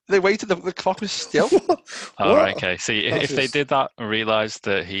 No, they waited. The clock was still. Oh, right, okay. See, if they did that and realised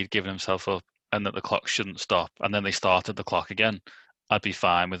that he'd given himself up and that the clock shouldn't stop, and then they started the clock again, I'd be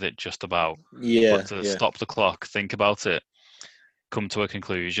fine with it just about. Yeah. But to stop the clock, think about it, come to a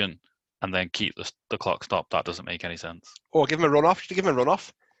conclusion, and then keep the clock stopped, that doesn't make any sense. Or give him a run off. Did you give him a run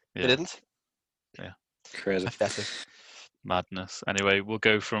off? Yeah. They didn't. Yeah. Crazy. Pathetic. Madness. Anyway, we'll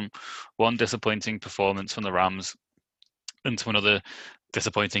go from one disappointing performance from the Rams into another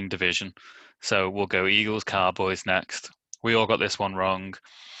disappointing division. So we'll go Eagles, Cowboys next. We all got this one wrong.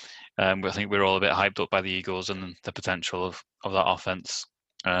 I think we're all a bit hyped up by the Eagles and the potential of that offense.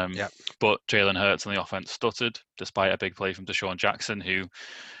 But Jalen Hurts on the offense stuttered, despite a big play from Deshaun Jackson, who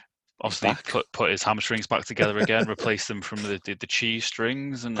obviously put his hamstrings back together again, replaced them from the cheese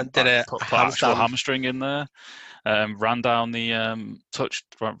strings, and did put actual hamstring in there. Ran down the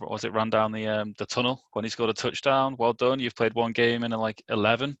ran down the tunnel when he scored a touchdown. Well done. You've played one game in like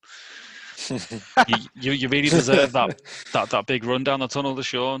 11. you really deserve that big run down the tunnel,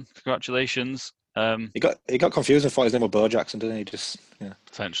 Deshaun. Congratulations. He got confused and thought his name was Bo Jackson, didn't he?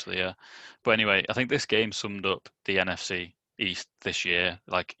 Potentially, yeah. But anyway, I think this game summed up the NFC East this year.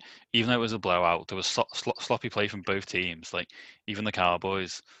 Like, even though it was a blowout, there was sloppy play from both teams. Like, even the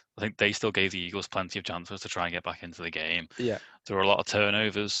Cowboys, I think they still gave the Eagles plenty of chances to try and get back into the game. Yeah. There were a lot of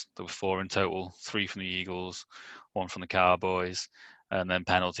turnovers. There were 4 in total, 3 from the Eagles, 1 from the Cowboys, and then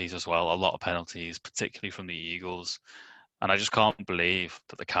penalties as well. A lot of penalties, particularly from the Eagles. And I just can't believe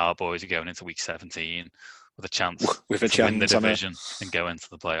that the Cowboys are going into Week 17 with a chance to win the division and go into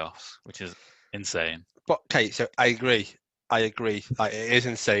the playoffs, which is insane. But okay, so I agree. Like, it is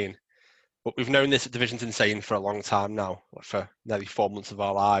insane. But we've known this division's insane for a long time now, for nearly 4 months of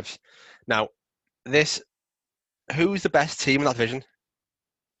our lives. Now, who's the best team in that division?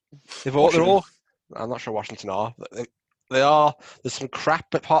 They're all. I'm not sure Washington are. They are. There's some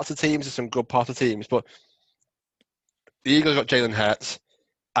crap parts of teams. There's some good parts of teams, but the Eagles got Jalen Hurts.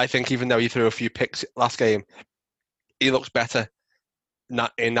 I think even though he threw a few picks last game, he looks better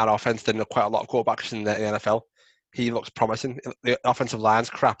in that offense than quite a lot of quarterbacks in the NFL. He looks promising. The offensive line's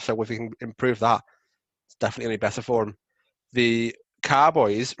crap, so if we can improve that, it's definitely going to be better for him. The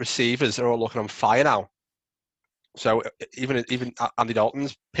Cowboys receivers are all looking on fire now. So even Andy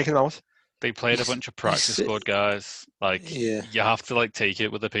Dalton's picking them out. They played a bunch of practice squad guys. You have to take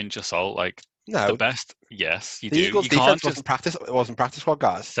it with a pinch of salt. No, the best, yes, you the do. Eagles' defense wasn't practice. It wasn't practice squad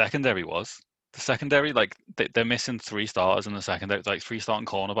guys. Secondary was. The secondary, they're missing 3 starters in the secondary, 3 starting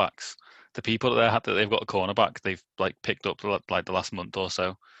cornerbacks. The people that they've got a cornerback, they've picked up the last month or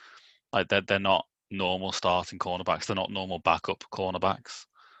so. They're not normal starting cornerbacks. They're not normal backup cornerbacks.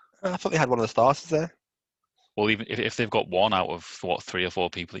 I thought they had one of the starters there. Well, even if they've got one out of 3 or 4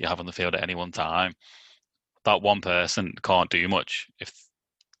 people that you have on the field at any one time, that one person can't do much if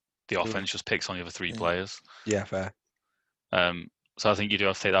the offense just picks on the other 3 players. Yeah, fair. So I think you do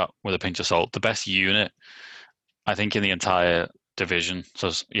have to take that with a pinch of salt. The best unit, I think, in the entire division,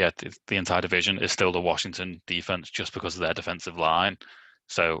 the entire division is still the Washington defense, just because of their defensive line.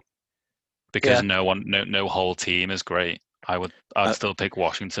 So because no whole team is great, I'd still pick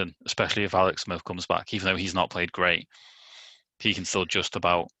Washington, especially if Alex Smith comes back. Even though he's not played great, he can still just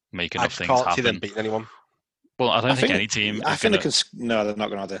about make enough things happen. I can't see them beating anyone. Well, I don't think any team. I think they can. No, they're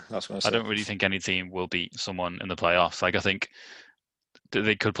not going to. That's what I don't really think any team will beat someone in the playoffs. I think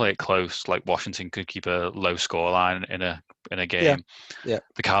they could play it close. Washington could keep a low scoreline in a game. Yeah.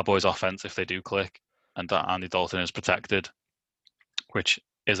 The Cowboys' offense, if they do click, and that Andy Dalton is protected, which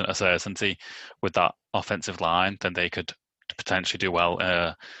isn't a certainty with that offensive line, then they could potentially do well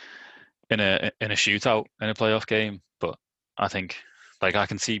in a shootout in a playoff game. But I think I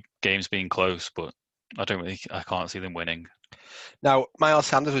can see games being close, but I can't see them winning. Now, Miles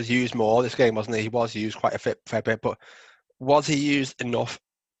Sanders was used more this game, wasn't he? He was used quite a fair bit, but was he used enough?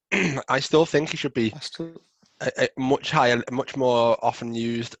 I still think he should be a much higher, much more often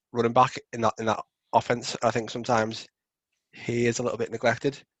used running back in that offense. I think sometimes he is a little bit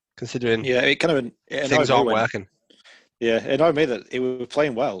neglected, considering things aren't working. Yeah, it annoyed me that he was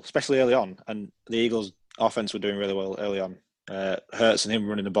playing well, especially early on, and the Eagles' offense were doing really well early on. Hurts and him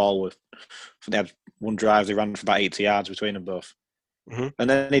running the ball they had one drive, they ran for about 80 yards between them both. Mm-hmm. And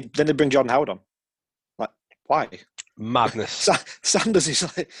then they bring Jordan Howard on. Why? Madness. Sanders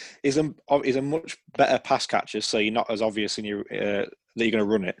is a much better pass catcher, so you're not as obvious that you're going to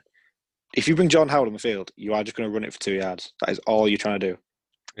run it. If you bring Jordan Howard on the field, you are just going to run it for 2 yards. That is all you're trying to do.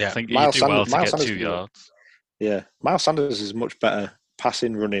 Yeah, I think you do well to get 2 yards. Yeah, Miles Sanders is much better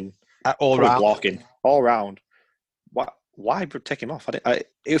passing, running, all round, blocking, all round. Why take him off?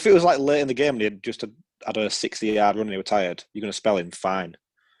 If it was late in the game and he had just had a 60-yard run and he was tired, you're going to spell him fine.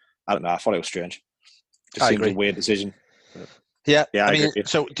 I don't know. I thought it was strange. Just seemed a weird decision. Yeah, I mean,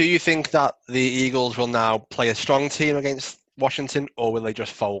 so do you think that the Eagles will now play a strong team against Washington, or will they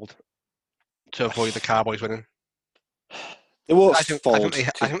just fold to avoid the Cowboys winning? They won't fold.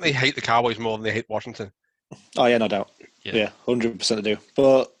 I think they hate the Cowboys more than they hate Washington. Oh yeah, no doubt. Yeah, 100% they do.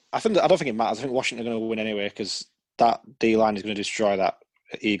 But I don't think it matters. I think Washington are going to win anyway because that D line is going to destroy that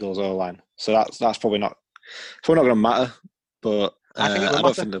Eagles O line. So that's probably not. It's probably not going to matter. But I think it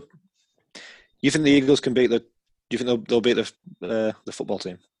will matter. You think the Eagles can beat the? Do you think they'll beat the football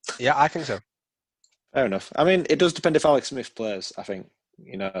team? Yeah, I think so. Fair enough. I mean, it does depend if Alex Smith plays. I think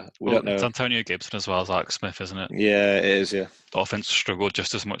we don't know. It's Antonio Gibson as well as Alex Smith, isn't it? Yeah, it is. Yeah. The offense struggled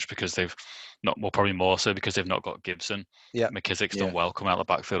just as much because they've probably more so because they've not got Gibson. Yeah, McKissick's done well coming out of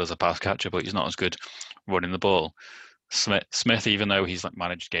the backfield as a pass catcher, but he's not as good running the ball. Smith, even though he's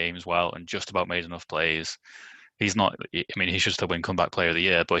managed games well and just about made enough plays, he's not. I mean, he should still win comeback player of the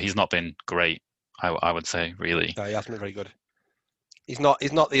year, but he's not been great. I would say, really. No, he hasn't been very good. He's not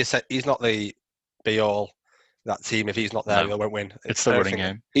the be all that team. If he's not there, they won't win. It's the running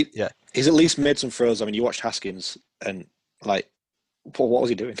game. He's at least made some throws. I mean, you watched Haskins and what was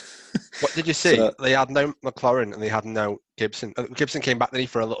he doing? What did you see? They had no McLaurin and they had no Gibson. Gibson came back then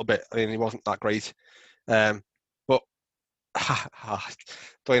for a little bit. I mean, he wasn't that great. But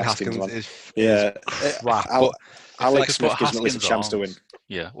Dwayne Haskins is crap. Alex Smith gives him at least a chance to win.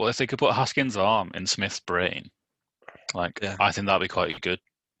 Yeah, well, if they could put Haskins' arm in Smith's brain, I think that'd be quite good.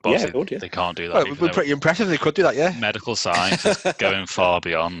 But it would, they can't do that. Well, it would be pretty impressive if they could do that, yeah. Medical science is going far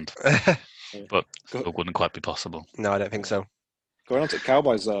beyond. But it wouldn't quite be possible. No, I don't think so. Going on to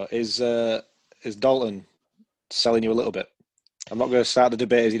Cowboys, though, is Dalton selling you a little bit? I'm not going to start the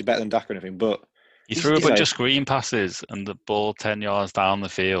debate, is he better than Dak or anything, but... He threw a bunch of screen passes and the ball 10 yards down the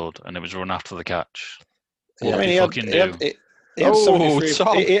field and it was run after the catch. What he had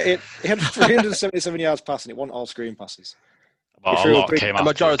 377 yards passing. It wasn't all screen passes. A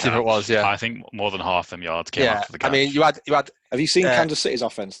majority of it was, yeah. I think more than half them yards came after the catch. I mean, you had. Have you seen Kansas City's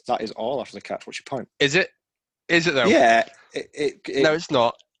offense? That is all after the catch. What's your point? Is it? Is it though? Yeah. No, it's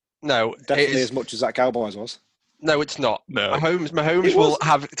not. No, definitely as much as that Cowboys was. No, it's not. No. Mahomes will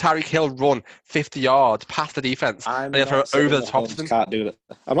have Tyreek Hill run 50 yards past the defense and they'll throw over the top of them. Can't do that.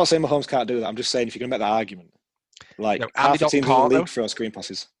 I'm not saying Mahomes can't do that. I'm just saying if you're going to make that argument, half the teams in the league throw screen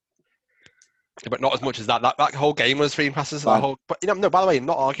passes. But not as much as that. That whole game was screen passes. By the way, I'm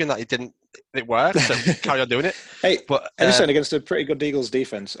not arguing that it worked. So carry on doing it. Hey, but I'm just saying against a pretty good Eagles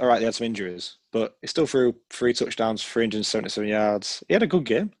defense. All right, they had some injuries, but he still threw 3 touchdowns, 377 yards. He had a good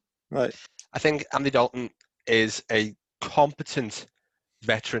game. Right. I think Andy Dalton is a competent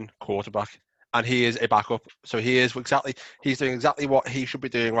veteran quarterback, and he is a backup. So he's doing exactly what he should be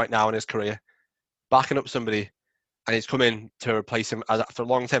doing right now in his career, backing up somebody, and he's come in to replace him after a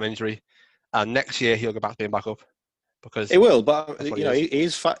long-term injury. And next year he'll go back to being backup because it will. But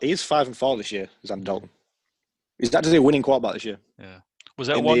he's 5-4 this year. Is Andy Dalton? He's actually a winning quarterback this year. Yeah. Was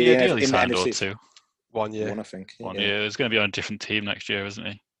that 1 year deal he signed or 2? 1 year. One, I think. 1 year. He's going to be on a different team next year, isn't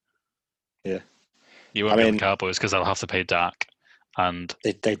he? Yeah. You won't be on the Cowboys because they'll have to pay Dak, and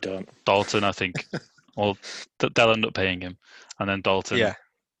they don't. Dalton, I think. Well, they'll end up paying him, and then Dalton.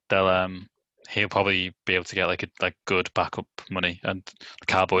 Yeah. He'll probably be able to get like good backup money, and the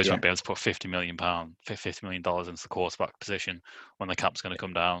Cowboys won't be able to put $50 million into the quarterback position when the cap's going to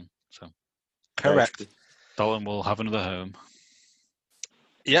come down. So, correct. Dalton will have another home.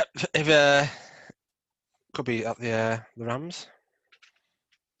 Yep, if could be at the Rams.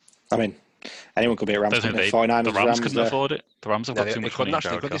 I mean, anyone could be at Rams. The Rams couldn't afford it. The Rams have got too much money.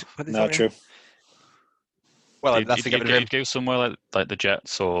 No, true. Well, that's he'd go somewhere like the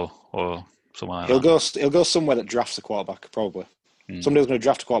Jets or somewhere like that. He'll go somewhere that drafts a quarterback, probably. Somebody's going to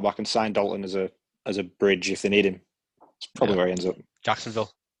draft a quarterback and sign Dalton as a bridge if they need him. It's probably where he ends up.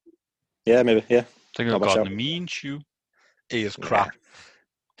 Jacksonville. Yeah, maybe. Yeah. I think I've got Minshew. He is crap.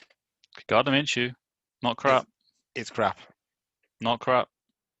 Gardner Minshew. Not crap. It's crap. Not crap.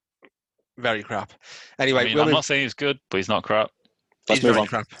 Very crap. Anyway, I'm not saying he's good, but he's not crap. Let's move on.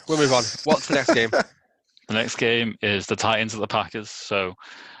 Crap. We'll move on. What's the next game? The next game is the Titans at the Packers. So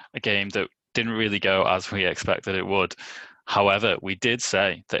a game that didn't really go as we expected it would. However, we did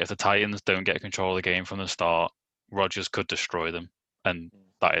say that if the Titans don't get control of the game from the start, Rodgers could destroy them. And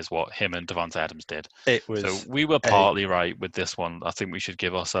that is what him and Devontae Adams did. So we were partly right with this one. I think we should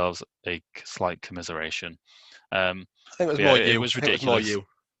give ourselves a slight commiseration. I think it was more you. It was ridiculous.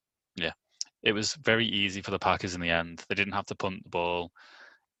 Yeah. It was very easy for the Packers in the end. They didn't have to punt the ball.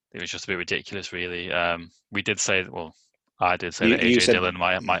 It was just a bit ridiculous, really. We did say, well, I did say that AJ Dillon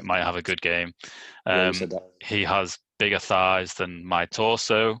might have a good game. He has bigger thighs than my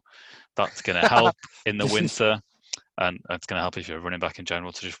torso. That's going to help in the winter, and it's going to help if you're running back in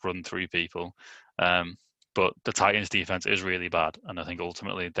general to just run through people. But the Titans' defense is really bad, and I think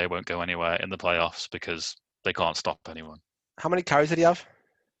ultimately they won't go anywhere in the playoffs because they can't stop anyone. How many carries did he have?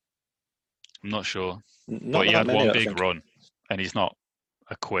 I'm not sure, but he had one big run, and he's not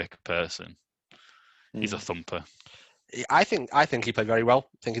a quick person. He's a thumper. I think he played very well.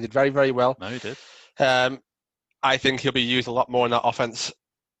 I think he did very, very well. No, he did. I think he'll be used a lot more in that offense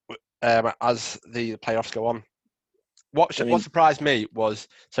as the playoffs go on. What surprised me was,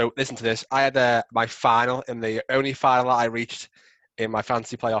 so listen to this. I had my final, in the only final that I reached in my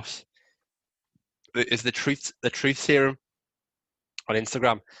fantasy playoffs. Is the truth serum on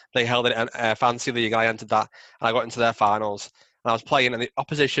Instagram. They held it in a fantasy league. I entered that, and I got into their finals. And I was playing, and the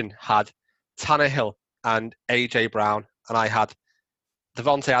opposition had Tannehill and AJ Brown, and I had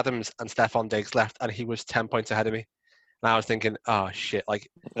Devontae Adams and Stephon Diggs left, and he was 10 points ahead of me. And I was thinking, oh shit, like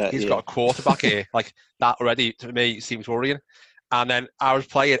he's got a quarterback here. Like that already to me seems worrying. And then I was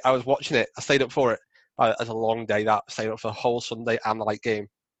watching it. I stayed up for it. It was a long day. That stayed up for the whole Sunday and the late game.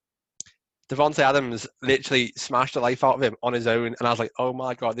 Devontae Adams literally smashed the life out of him on his own, and I was like, oh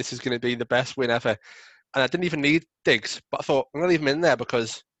my god, this is going to be the best win ever. And I didn't even need Diggs, but I thought I'm going to leave him in there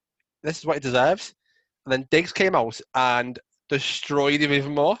because this is what he deserves. And then Diggs came out and destroyed him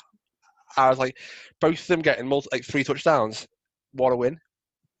even more. I was like, both of them getting 3 touchdowns. What a win!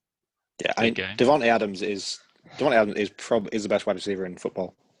 Yeah, I mean, Devontae Adams is the best wide receiver in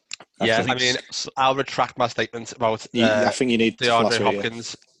football. I mean, I'll retract my statement about. I think you need DeAndre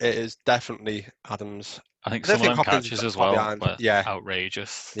Hopkins. It is definitely Adams. I think some of them catches as well were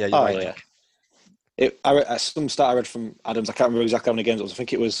outrageous. Yeah, you're right. Yeah. Some stat I read from Adams, I can't remember exactly how many games it was. I think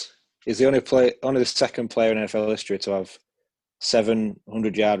he's the only the second player in NFL history to have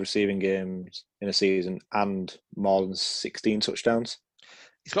 700-yard receiving games in a season and more than 16 touchdowns.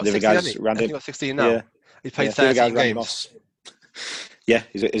 He's got 16, hasn't he? I think he's got 16 now. Yeah. He's played 13 games. Yeah,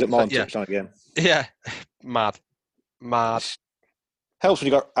 is it more than touchdown a game? Yeah, mad. Helps when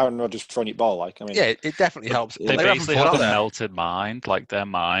you got Aaron Rodgers throwing your ball. Yeah, it definitely helps. They basically have a melted mind. Like their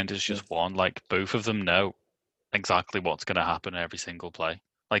mind is just one. Like both of them know exactly what's going to happen every single play.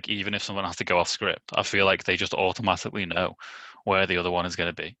 Like even if someone has to go off script, I feel like they just automatically know where the other one is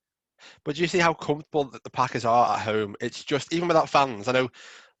going to be. But do you see how comfortable the Packers are at home? It's just, even without fans, I know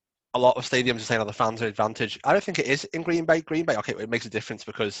a lot of stadiums are saying the fans are an advantage. I don't think it is in Green Bay. Okay, it makes a difference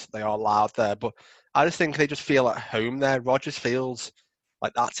because they are loud there, but I just think they just feel at home there. Rodgers feels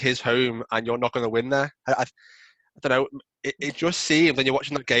like that's his home and you're not going to win there. I don't know. It just seems when you're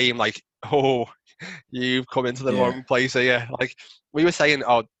watching that game like, oh, you've come into the wrong place here. Like we were saying,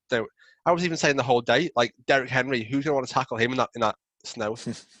 I was even saying the whole day, like Derrick Henry, who's going to want to tackle him in that snow?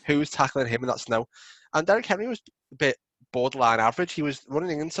 Who's tackling him in that snow? And Derrick Henry was a bit borderline average. He was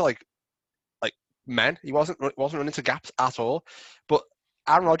running into like men. He wasn't running into gaps at all. But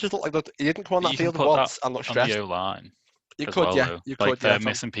Aaron Rodgers looked like he didn't come on that field once and look stressed. On the O-line. You could. They're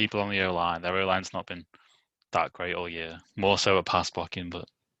missing people on the O-line. Their O-line's not been that great all year. More so at pass blocking, but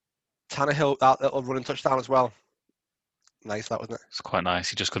Tannehill, that little running touchdown as well. Nice, that wasn't it? It's quite nice.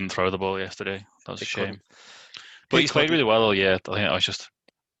 He just couldn't throw the ball yesterday. That was a shame. But he's played really well all year. I think it was just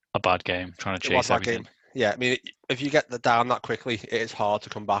a bad game, trying to chase everything. Yeah, I mean, if you get down that quickly, it is hard to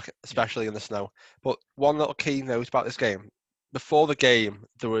come back, especially in the snow. But one little key note about this game, before the game,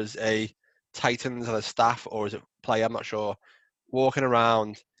 there was a Titans and a staff, or is it player, I'm not sure, walking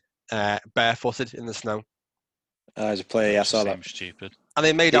around barefooted in the snow. As a player, I saw that. Stupid. And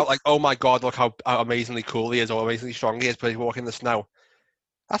they made out like, oh my God, look how amazingly cool he is, or amazingly strong he is, but he's walking in the snow.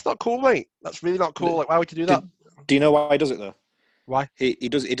 That's not cool, mate. That's really not cool. Like, why would you do that? Do you know why he does it, though? Why? He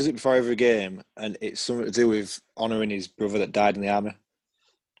does it before every game, and it's something to do with honouring his brother that died in the army.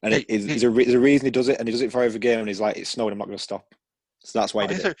 And there's a reason he does it, and he does it before every game, and he's like, it's snowing, I'm not going to stop. So that's why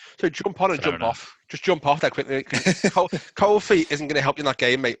he did it. So jump on and jump off. Just jump off that quickly. Cold feet isn't going to help you in that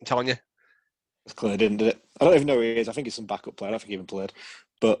game, mate, I'm telling you. It's clear didn't do it. I don't even know who he is. I think he's some backup player. I don't think he even played.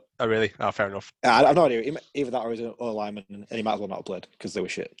 But oh, really? Oh, fair enough. I have no idea. Either that or he's an O-lineman, and he might as well not have played because they were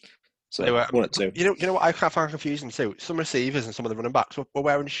shit. So they were, 1 or 2. You know what I find confusing too? Some receivers and some of the running backs were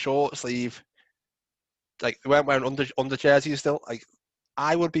wearing short sleeve. Like they weren't wearing under jerseys still. Like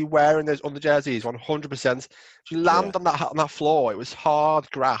I would be wearing those under jerseys 100%. If you land on that floor, it was hard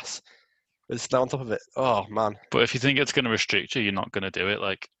grass with snow on top of it. Oh man! But if you think it's going to restrict you, you're not going to do it.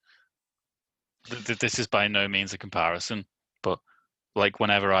 Like this is by no means a comparison, but like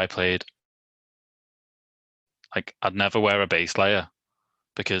whenever I played, like I'd never wear a base layer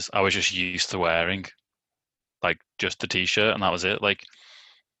because I was just used to wearing like just the t-shirt and that was it. Like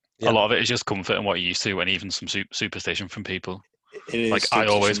a lot of it is just comfort and what you're used to, and even some superstition from people. Like I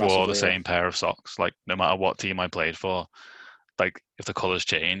always wore the same pair of socks, like no matter what team I played for. Like if the colours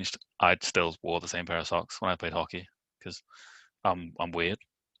changed, I'd still wore the same pair of socks when I played hockey because I'm weird.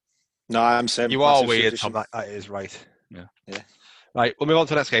 No, I'm same. You are weird, Tom. That is right. Yeah. Right, we'll move on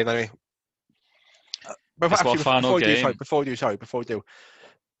to the next game anyway. Before we do.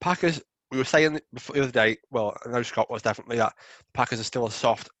 Packers, we were saying before the other day, well, I know Scott was definitely that the Packers are still a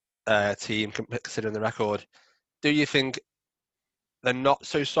soft team considering the record. Do you think they're not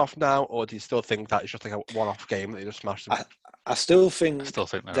so soft now, or do you still think that it's just like a one-off game that they just smashed them? I still think I still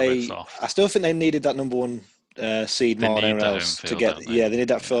think they're a bit soft. I still think they needed that number one seed They more than need anyone the else home to field, get. don't they? Yeah, they need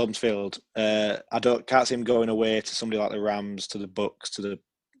that home field. Can't see them going away to somebody like the Rams, to the Bucks, to the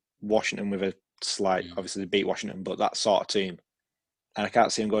Washington with a slight. Obviously, they beat Washington, but that sort of team. And I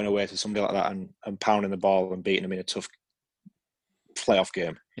can't see them going away to somebody like that and pounding the ball and beating them in a tough playoff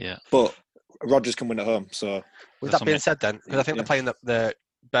game. Yeah. But Rodgers can win at home. So with that being said, then, because I think they're playing the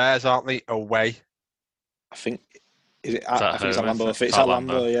Bears, aren't they, away? I think is it? Is I think it's at Lambeau. It's at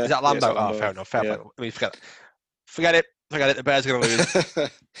Lambeau. Yeah. Is that Lambeau? Oh, fair enough. Fair play. I mean, forget it. The Bears are going to lose.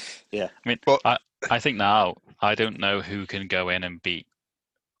 Yeah. I mean, but I think now I don't know who can go in and beat.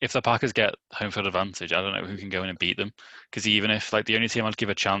 If the Packers get home field advantage, I don't know who can go in and beat them. Because even if the only team I'd give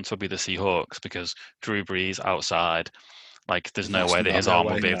a chance would be the Seahawks, because Drew Brees outside, there's no way that his arm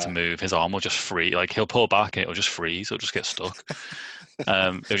will be able to move. His arm will just freeze. He'll pull back and it'll just freeze. It'll just get stuck.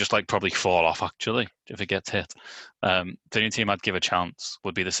 It'll just probably fall off actually if it gets hit. The only team I'd give a chance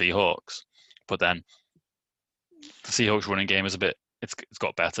would be the Seahawks. But then the Seahawks running game is it's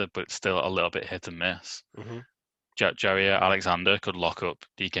got better, but it's still a little bit hit and miss. Mm-hmm. Jerry Alexander could lock up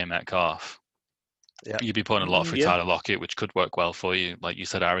DK Metcalf. Yeah. You'd be putting a lot through Tyler Lockett, which could work well for you. Like you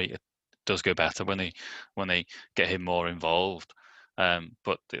said, Harry, it does go better when they get him more involved.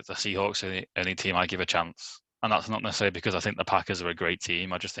 But the Seahawks are the only team I give a chance. And that's not necessarily because I think the Packers are a great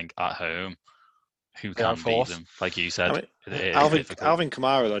team. I just think at home, who can beat them? Like you said, Alvin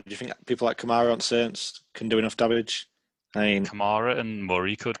Kamara, though, do you think people like Kamara on Saints can do enough damage? I mean, Kamara and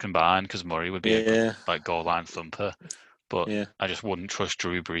Murray could combine because Murray would be a good, goal line thumper. But I just wouldn't trust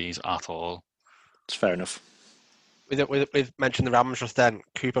Drew Brees at all. It's fair enough. We've mentioned the Rams just then.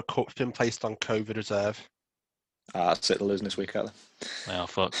 Cooper Kupp's been placed on COVID reserve. That's it. They're losing this week, aren't they? They are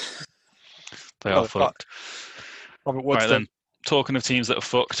fucked. They are fucked. Robert Woods. Right then, talking of teams that are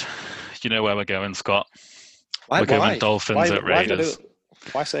fucked, you know where we're going, Scott. We're going Dolphins at Raiders.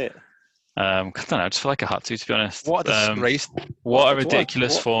 Why say it? I don't know. I just feel like I had to be honest. What a disgrace! What a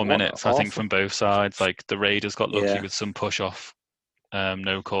ridiculous 4 minutes! I think from both sides. The Raiders got lucky with some push off,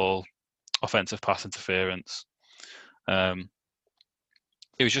 no call, offensive pass interference. It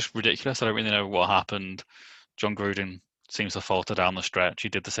was just ridiculous. I don't really know what happened. John Gruden seems to falter down the stretch. He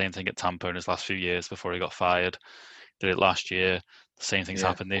did the same thing at Tampa in his last few years before he got fired. Did it last year. The same thing's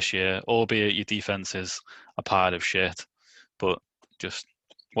happened this year. Albeit your defense is a pile of shit, but just.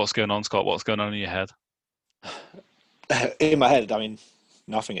 What's going on, Scott? What's going on in your head? In my head, I mean,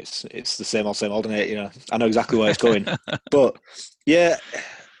 nothing. It's the same old, isn't it? I know exactly where it's going. But yeah,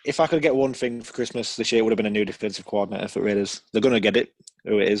 if I could get one thing for Christmas this year, it would have been a new defensive coordinator for Raiders. They're going to get it.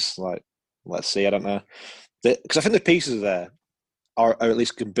 Who it is? Let's see. I don't know. Because I think the pieces there are at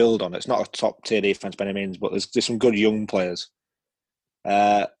least can build on it. It's not a top tier defense by any means, but there's some good young players.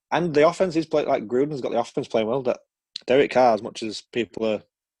 And the offense is playing Gruden's got the offense playing well. That Derek Carr, as much as people are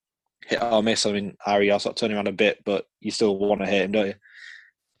hit or miss. I mean, Harry, I'll sort of turn around a bit, but you still want to hate him, don't you?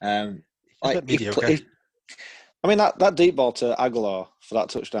 I mean, that deep ball to Aguilar for that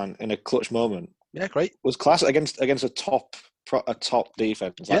touchdown in a clutch moment. Yeah, great. Was class against a top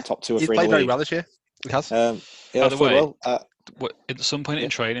defense, top 2 or 3. He's played very well this year. He has. By the way, at some point in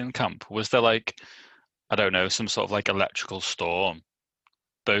training camp, was there I don't know, some sort of electrical storm?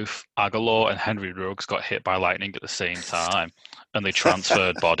 Both Aguilar and Henry Ruggs got hit by lightning at the same time, and they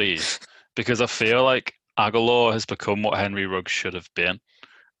transferred bodies. Because I feel like Aguilar has become what Henry Ruggs should have been,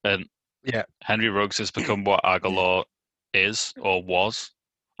 and Henry Ruggs has become what Aguilar is or was.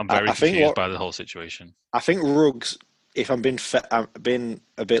 I'm very confused by the whole situation. I think Ruggs, if I'm being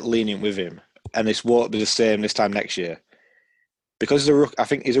a bit lenient with him, and this won't be the same this time next year, because I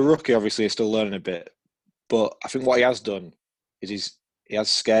think he's a rookie. Obviously, he's still learning a bit, but I think what he has done is he has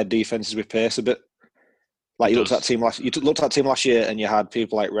scared defenses with pace a bit. You looked at that team last year, and you had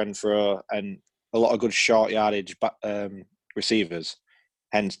people like Renfro and a lot of good short yardage receivers.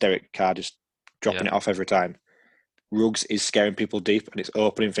 Hence, Derek Carr just dropping it off every time. Ruggs is scaring people deep, and it's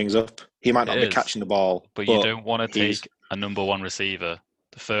opening things up. He might not be catching the ball, but you don't want to take a number one receiver,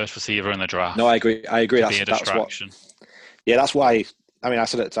 the first receiver in the draft. No, I agree. That's a distraction. That's why. I mean, I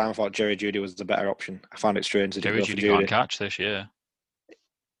said at the time I thought Jerry Jeudy was the better option. I found it strange that Jerry Jeudy can't catch this year.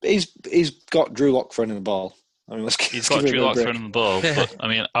 He's got Drew Lock throwing the ball. I mean, he's got Drew Lock throwing the ball, but I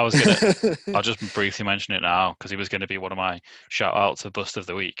mean, I'll just briefly mention it now because he was going to be one of my shout outs of Bust of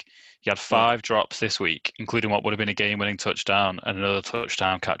the Week. He had 5 drops this week, including what would have been a game-winning touchdown and another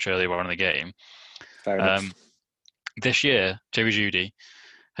touchdown catch earlier on in the game. Fair enough. This year, Jerry Jeudy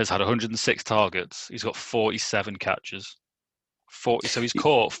has had 106 targets. He's got 47 catches. So he's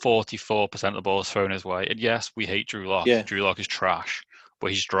caught 44% of the balls thrown his way. And yes, we hate Drew Lock. Yeah. Drew Lock is trash,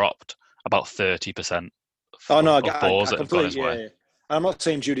 but he's dropped about 30% Oh no, of balls I that have gone his completely. way. Yeah. I'm not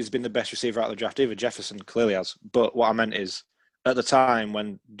saying Judy's been the best receiver out of the draft either. Jefferson clearly has. But what I meant is, at the time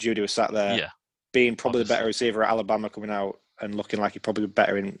when Judy was sat there, being probably the better receiver at Alabama coming out and looking like he probably was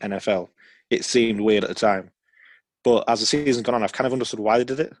better in NFL, it seemed weird at the time. But as the season's gone on, I've kind of understood why they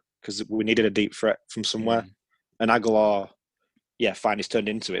did it, because we needed a deep threat from somewhere. And Aguilar, fine, he's turned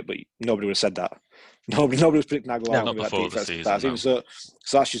into it, but nobody would have said that. Nobody was predicting Aguilar not before the season. No. So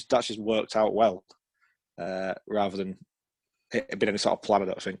that's just worked out well, rather than it being any sort of plan, I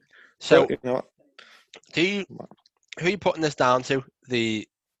don't think. So, you know what? who are you putting this down to? The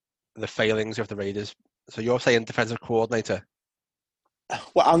failings of the Raiders. So you're saying defensive coordinator?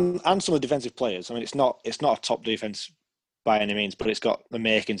 Well, and some of the defensive players. I mean, it's not a top defense by any means, but it's got the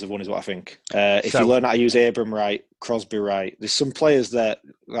makings of one, is what I think. If you learn how to use Abram right, Crosby right, there's some players there,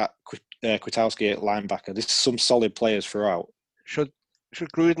 like Kwiatkowski at linebacker. There's some solid players throughout. Should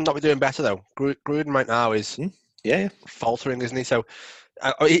Gruden not be doing better though? Gruden right now is faltering, isn't he? So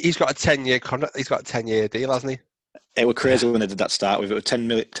he's got a 10-year contract. He's got a 10-year deal, hasn't he? It was crazy when they did that start with it. A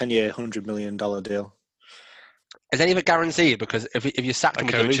 10-year, $100 million deal. Is any of it guaranteed? Because if you sack him,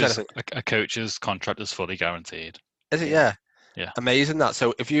 you lose anything. A coach's contract is fully guaranteed. Is it? Yeah. Amazing that.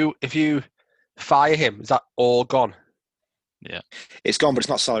 So if you fire him, is that all gone? Yeah, it's gone, but it's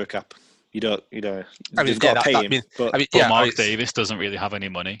not salary cap. You don't. I mean, you've got to pay him. But Mark Davis doesn't really have any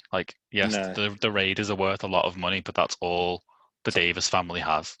money. Like, yes, the Raiders are worth a lot of money, but that's all the Davis family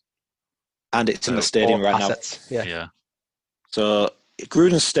has. And it's in the stadium right assets. now. Yeah. So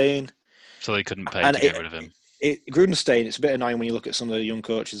Gruden's staying. So they couldn't pay to get rid of him. Gruden's staying. It's a bit annoying when you look at some of the young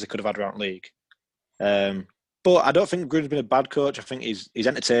coaches they could have had around the league. But I don't think Gruden's been a bad coach. I think he's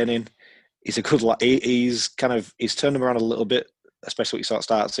entertaining. He's a good. He's turned them around a little bit, especially when you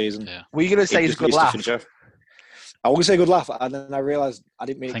start the season. Yeah. Were you going to say he's a good laugh? I was going to say good laugh, and then I realised I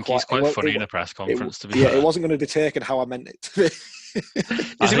didn't mean. I think he's quite funny in a press conference. To be fair, it wasn't going to be taken how I meant it to be.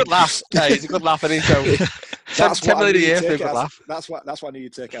 He's a good laugh. Yeah, he's a good laugh, and so that's $10 million a year for a good laugh. That's why I knew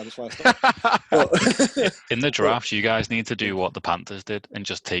you'd take it. That's why I stopped. In the draft, you guys need to do what the Panthers did and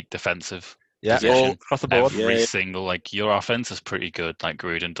just take defensive. All across the board. Every single, like, your offense is pretty good. Like,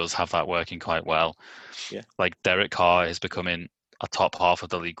 Gruden does have that working quite well. Yeah. Like, Derek Carr is becoming a top half of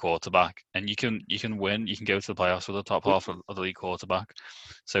the league quarterback, and you can win. You can go to the playoffs with a top half of the league quarterback.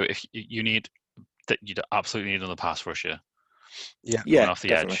 So if you absolutely need another pass rusher. Yeah. Off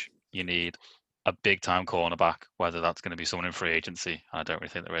the edge, you need a big time cornerback, whether that's going to be someone in free agency. I don't really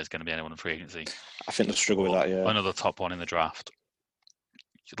think there is going to be anyone in free agency. I think they'll struggle with that. Yeah. Another top one in the draft.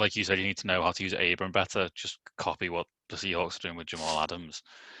 Like you said, you need to know how to use Abram better. Just copy what the Seahawks are doing with Jamal Adams.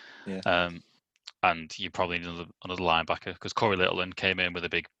 Yeah. And you probably need another linebacker, because Corey Littleton came in with a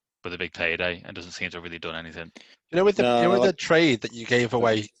big payday and doesn't seem to have really done anything. With the trade that you gave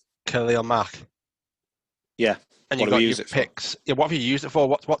away, Khalil Mack. Yeah. And you got your picks. Yeah, what have you used it for?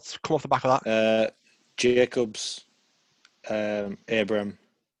 What's come off the back of that? Jacobs, Abram.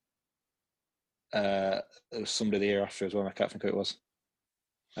 There was somebody the year after as well. I can't think who it was.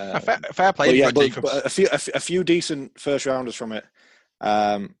 Fair play. But a few decent first rounders from it.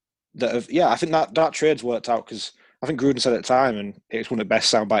 I think that trade's worked out, because I think Gruden said at the time, and it's one of the best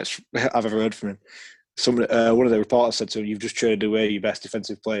sound bites I've ever heard from him. One of the reporters said to him, "You've just traded away your best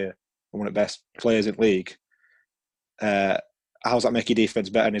defensive player and one of the best players in the league. How does that make your defense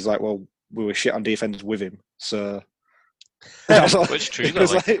better?" And he's like, "Well, we were shit on defense with him, so." Which is true.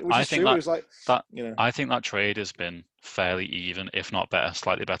 I think that trade has been fairly even, if not better,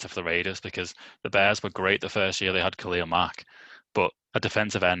 slightly better for the Raiders, because the Bears were great the first year they had Khalil Mack, but a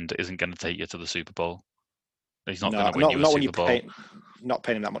defensive end isn't going to take you to the Super Bowl. He's not going to win you a Super Bowl. Not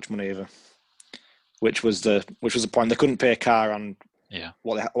paying him that much money either, which was the point. They couldn't pay Carr and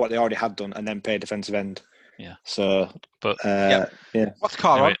what they already had done, and then pay a defensive end. Yeah. So, but what's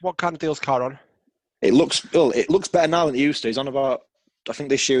Carr on? What kind of deal's Carr on? It looks better now than it used to. He's on about, I think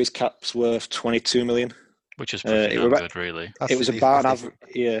this year his cap's worth $22 million, which is pretty good, really. It was about an average.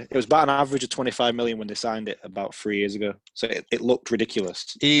 Yeah, it was about an average of $25 million when they signed it about 3 years ago. So it looked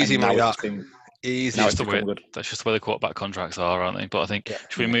ridiculous. Easy, now that. Easy. That's just the way the quarterback contracts are, aren't they? But I think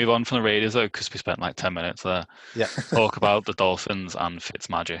should we move on from the Raiders though, because we spent like 10 minutes there. Yeah. Talk about the Dolphins and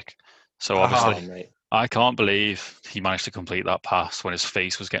Fitzmagic. So obviously, I can't believe he managed to complete that pass when his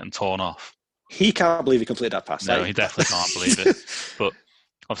face was getting torn off. He can't believe he completed that pass. No, he definitely can't believe it. But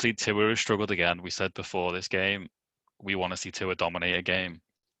obviously, Tua has struggled again. We said before this game, we want to see Tua dominate a game.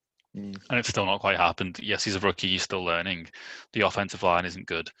 And it's still not quite happened. Yes, he's a rookie. He's still learning. The offensive line isn't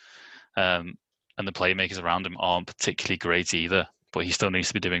good. and the playmakers around him aren't particularly great either, but he still needs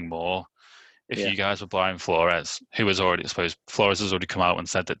to be doing more. If you guys were buying Flores, who has already, I suppose, Flores has already come out and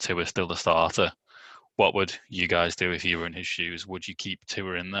said that Tua is still the starter. What would you guys do if you were in his shoes? Would you keep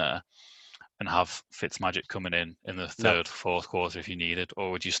Tua in there and have Fitzmagic coming in the third, fourth quarter if you needed,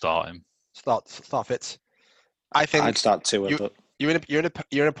 or would you start him? Start Fitz. I think I'd start Tua, but you're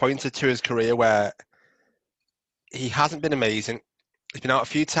in a point to his career where he hasn't been amazing. He's been out a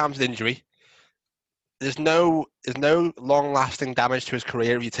few times with injury. There's no long-lasting damage to his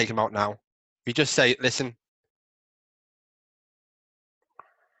career if you take him out now. If you just say, listen.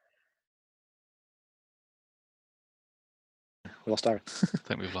 We lost Aaron. I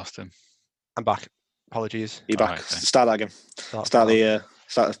think we've lost him. I'm back. Apologies. You back? Right, okay. Start that again. Start the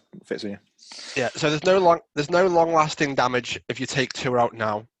Fitz with you. Yeah. So there's no long-lasting damage if you take Tua out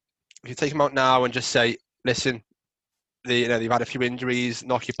now. If you take him out now and just say, listen, you've had a few injuries,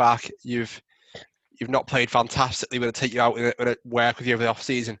 knock you back. You've not played fantastically. We're going to take you out. We're going to work with you over the off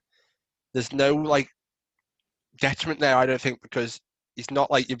season. There's no detriment there, I don't think, because it's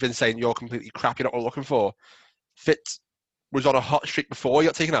not like you've been saying you're completely crap. You're not what we're looking for. Fitz was on a hot streak before he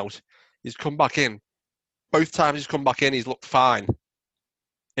got taken out. He's come back in. Both times he's come back in, he's looked fine.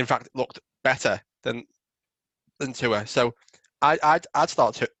 In fact, looked better than Tua. So I'd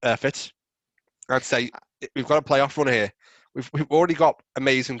start Fitz. I'd say we've got a playoff run here. We've already got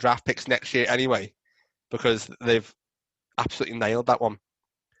amazing draft picks next year anyway, because they've absolutely nailed that one.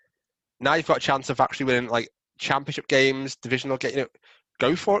 Now you've got a chance of actually winning championship games, divisional game.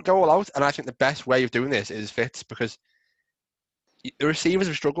 Go for it, go all out. And I think the best way of doing this is Fitz, because the receivers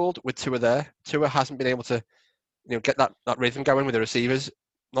have struggled with Tua there. Tua hasn't been able to, get that rhythm going with the receivers.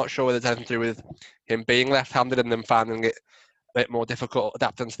 Not sure whether it's anything to do with him being left-handed and them finding it a bit more difficult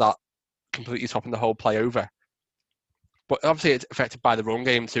adapting to that, completely swapping the whole play over. But obviously it's affected by the run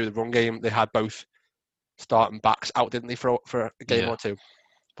game too. The run game, they had both starting backs out, didn't they, for a game or two?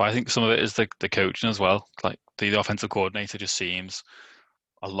 But I think some of it is the coaching as well. The offensive coordinator just seems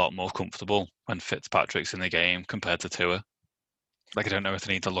a lot more comfortable when Fitzpatrick's in the game compared to Tua. I don't know if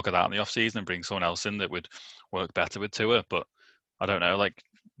they need to look at that in the offseason and bring someone else in that would work better with Tua, but I don't know.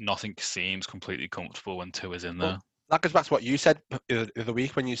 Nothing seems completely comfortable when Tua's in there. Well, that goes back to what you said the other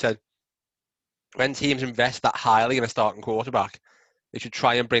week when you said when teams invest that highly in a starting quarterback, they should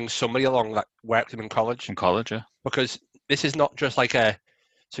try and bring somebody along that worked him in college. In college, yeah. Because this is not just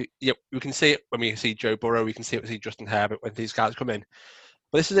so we can see it when we see Joe Burrow, we can see it when we see Justin Herbert when these guys come in.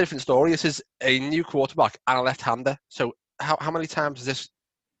 But this is a different story. This is a new quarterback and a left-hander. So how many times does this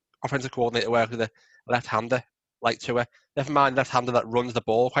offensive coordinator work with a left-hander like Tua? Never mind left-hander that runs the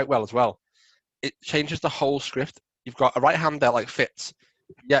ball quite well as well. It changes the whole script. You've got a right-hander like Fitz.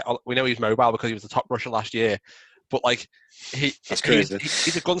 Yeah, we know he's mobile because he was the top rusher last year. But that's crazy.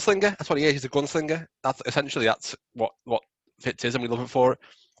 He's a gunslinger. That's what he is. He's a gunslinger. That's what Fitz is, and we love it for it.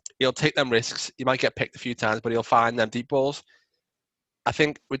 He'll take them risks. He might get picked a few times, but he'll find them deep balls. I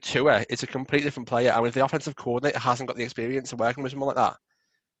think with Tua, it's a completely different player. And if the offensive coordinator hasn't got the experience of working with someone like that,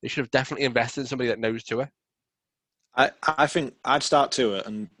 they should have definitely invested in somebody that knows Tua. I think I'd start Tua,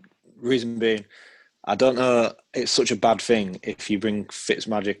 and reason being, I don't know, it's such a bad thing if you bring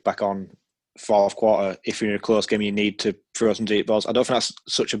Fitzmagic back on fourth quarter. If you're in a close game, you need to throw some deep balls. I don't think that's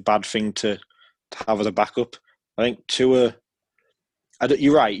such a bad thing to have as a backup. I think Tua,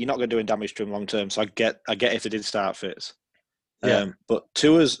 you're right, you're not going to do any damage to him long term, so I get if they did start Fitz. Yeah. But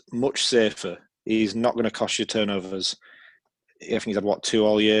Tua's much safer. He's not going to cost you turnovers. I think he's had, 2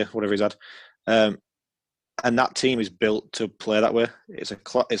 all year, whatever he's had. And that team is built to play that way. It's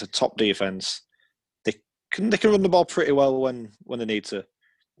a top defense. They can run the ball pretty well when they need to.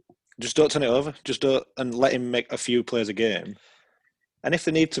 Just don't turn it over. Just don't, and let him make a few plays a game. And if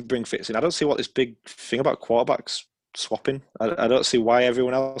they need to bring Fitz in, I don't see what this big thing about quarterbacks swapping. I don't see why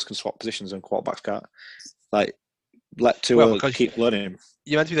everyone else can swap positions and quarterbacks can't. Let Tua keep learning.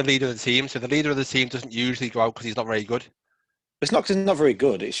 You're meant to be the leader of the team, so the leader of the team doesn't usually go out because he's not very good. It's not because he's not very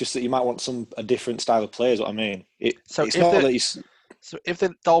good. It's just that you might want a different style of play, is what I mean. So if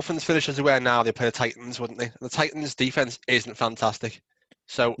the Dolphins finish as they were now, they play the Titans, wouldn't they? The Titans' defense isn't fantastic.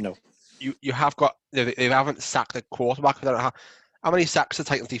 So no. You have got, they haven't sacked a quarterback. How many sacks the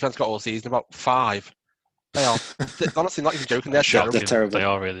Titans' defense got all season? About 5. They are honestly not even joking. They're terrible. They're terrible. They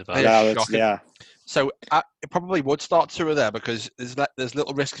are really bad. Yeah. So it probably would start Tua there because there's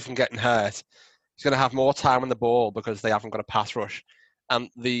little risk of him getting hurt. He's going to have more time on the ball because they haven't got a pass rush, and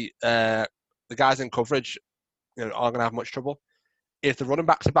the guys in coverage, aren't going to have much trouble. If the running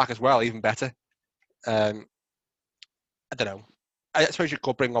backs are back as well, even better. I don't know. I suppose you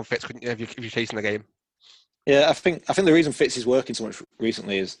could bring on Fitz, couldn't you, if you're chasing the game? Yeah, I think the reason Fitz is working so much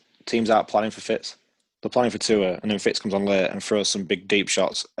recently is teams aren't planning for Fitz. They're planning for Tua, and then Fitz comes on late and throws some big deep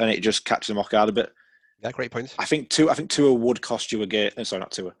shots, and it just catches them off guard a bit. Yeah, great point. I think Tua would cost you a game. Sorry,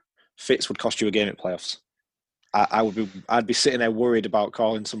 not Tua. Fitz would cost you a game in playoffs. I'd be sitting there worried about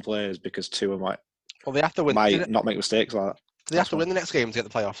calling some players because Tua might they have to win. Might not make mistakes like that. Do they have to win the next game to get the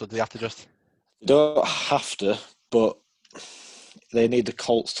playoffs, or do they have to just? They don't have to, but they need the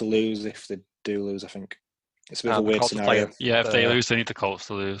Colts to lose if they do lose. I think it's a bit of a weird scenario. Yeah, if they lose, they need the Colts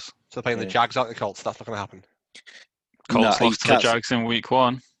to lose. So they're playing the Jags, aren't the Colts? That's not going to happen. Colts lost to the Jags in week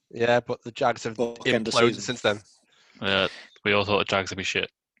 1. Yeah, but the Jags have imploded since then. Yeah, we all thought the Jags would be shit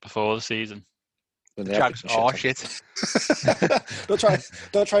before the season. The Jags are shit.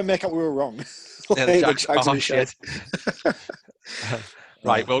 Don't try and make out we were wrong. Yeah, the Jags are shit.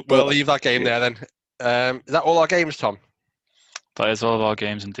 Right, we'll leave that game there then. Is that all our games, Tom? That is all of our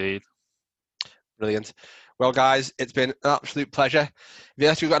games indeed. Brilliant. Well, guys, it's been an absolute pleasure.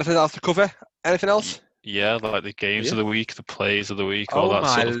 Have you got anything else to cover? Anything else? Yeah, like the games of the week, the plays of the week, Oh all that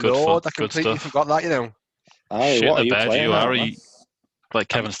my sort of good Lord, fun, I completely forgot that, you know. Aye, Shit what the are you bed, playing you now, are. man? Like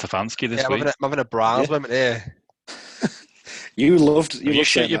Kevin Stefanski this week. I'm having a Browns moment here. You loved you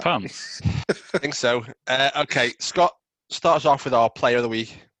shit your that. pants. I think so. Okay, Scott, start us off with our player of the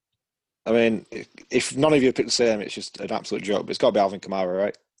week. I mean, if none of you pick the same, it's just an absolute joke. But it's got to be Alvin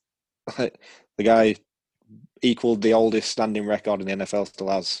Kamara, right? The guy equaled the oldest standing record in the NFL still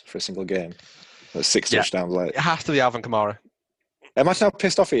has for a single game. That's 6 touchdowns. Like, it has to be Alvin Kamara. Imagine how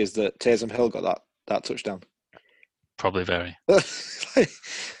pissed off he is that Taysom Hill got that touchdown. Probably very.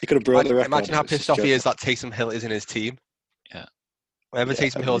 He could have broke the record. Imagine how pissed off he is that Taysom Hill is in his team. Yeah. Whenever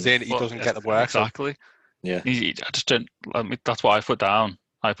Taysom Hill's in, he doesn't get the work. Exactly. Yeah. I just don't. That's what I put down.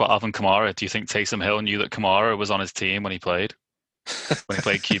 I put Alvin Kamara. Do you think Taysom Hill knew that Kamara was on his team when he played? When he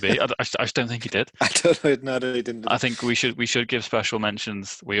played QB? I just don't think he did. I don't know. No, he didn't. I think we should give special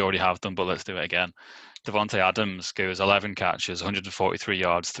mentions. We already have them, but let's do it again. Devontae Adams goes 11 catches, 143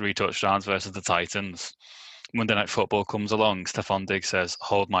 yards, 3 touchdowns versus the Titans. Monday Night Football comes along. Stephon Diggs says,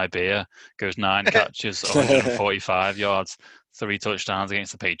 "Hold my beer." Goes 9 catches, 145 yards, 3 touchdowns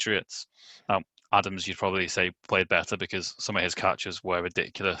against the Patriots. Now, Adams, you'd probably say, played better because some of his catches were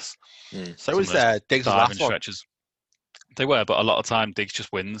ridiculous. So was Diggs' last one. Stretches. They were, but a lot of time Diggs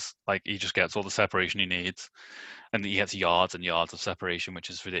just wins. Like, he just gets all the separation he needs, and he gets yards and yards of separation, which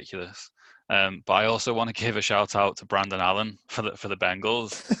is ridiculous. But I also want to give a shout out to Brandon Allen for the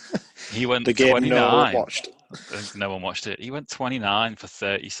Bengals. He went the game 29. no one watched. No one watched it. He went 29 for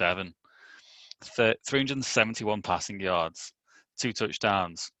 37, 371 passing yards, 2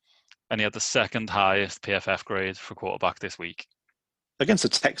 touchdowns, and he had the second highest PFF grade for quarterback this week. Against the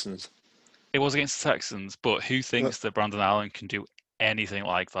Texans. It was against the Texans, but who thinks that Brandon Allen can do anything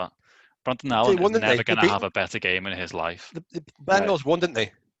like that? Brandon Allen is never going to have a better game in his life. The Bengals won, didn't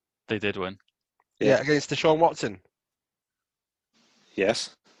they? They did win. Yeah, against Deshaun Watson.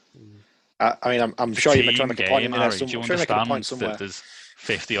 Yes. I mean, I'm sure you're trying to make a point in there. Do you understand that there's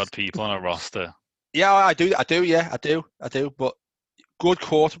 50-odd people on a roster? Yeah, I do. Yeah, I do. But good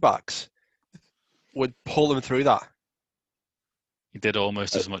quarterbacks would pull them through that. He did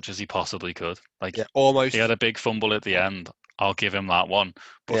almost as much as he possibly could. Like, almost. He had a big fumble at the end. I'll give him that one.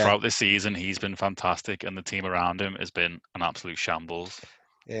 But throughout this season, he's been fantastic, and the team around him has been an absolute shambles.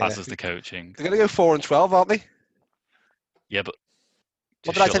 Yeah. As is the coaching. They're going to go 4-12, aren't they? Yeah, but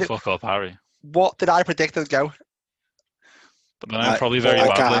what shut the fuck up, Harry. What did I predict they'd go? But no, probably very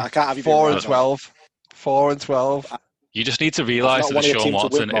badly. I can't have you 4-12. 4-12. You just need to realise that Deshaun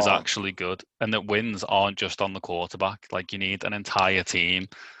Watson is actually good, and that wins aren't just on the quarterback. Like, you need an entire team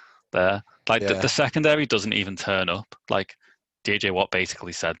there. Like, the secondary doesn't even turn up. Like, DJ Watt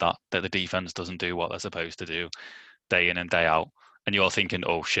basically said that the defense doesn't do what they're supposed to do day in and day out. And you're thinking,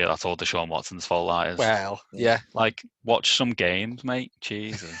 oh shit, that's all Deshaun Watson's fault, that is. Well, yeah. Like, watch some games, mate.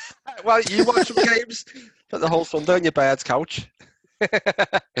 Jesus. Well, you watch some games. Put the whole Sunday on your bed's couch.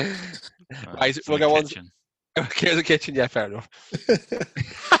 Right, we'll go on. Okay, in the kitchen, yeah, fair enough.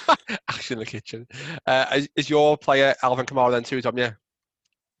 Actually, in the kitchen. Is your player Alvin Kamara then too, Tom? Yeah.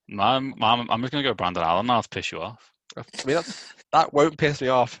 I'm just going to go Brandon Allen now to piss you off. I mean, that won't piss me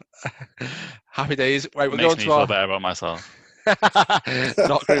off. Happy days. Right, we're Makes going me to feel better about myself.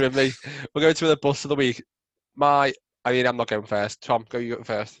 Not agreeing with me. We're going to the bust of the week. I'm not going first. Tom, you go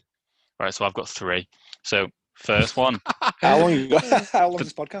first. Right, so I've got 3. So, first one. How long is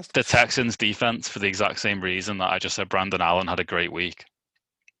this podcast? The Texans' defense, for the exact same reason that I just said Brandon Allen had a great week.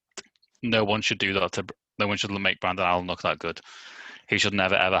 No one should do that. No one should make Brandon Allen look that good. He should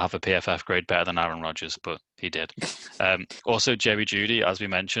never, ever have a PFF grade better than Aaron Rodgers, but he did. Also, Jerry Jeudy, as we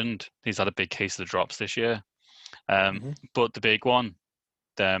mentioned, he's had a big case of the drops this year. But the big one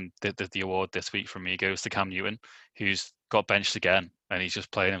the award this week from me goes to Cam Newton, who's got benched again, and he's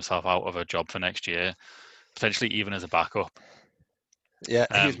just playing himself out of a job for next year, potentially even as a backup. Yeah,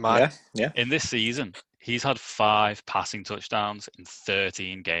 he's mad. Yeah. In this season, he's had 5 passing touchdowns in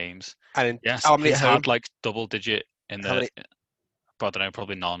 13 games. And yes, how many he's at home? had like double digit in How the. many? I don't know,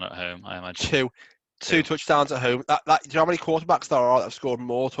 probably none at home. I imagine Two touchdowns at home. Do you know how many quarterbacks there are that have scored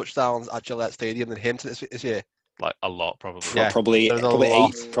more touchdowns at Gillette Stadium than him this year? Like a lot, probably. Yeah, probably there's a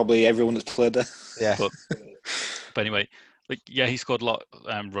lot. 8. Probably everyone that's played there. Yeah. But anyway, he scored a lot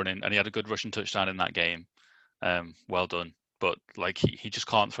running, and he had a good rushing touchdown in that game. Well done. But he just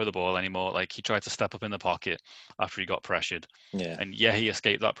can't throw the ball anymore. Like, he tried to step up in the pocket after he got pressured. Yeah. And he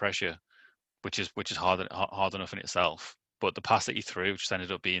escaped that pressure, which is hard enough in itself. But the pass that he threw just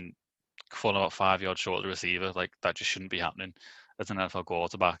ended up being falling about 5 yards short of the receiver. Like, that just shouldn't be happening as an NFL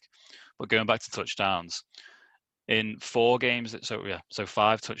quarterback. But going back to touchdowns, in 4 games, so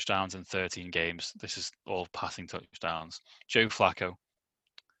 5 touchdowns in 13 games. This is all passing touchdowns. Joe Flacco,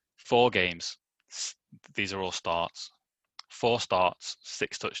 4 games. These are all starts. 4 starts,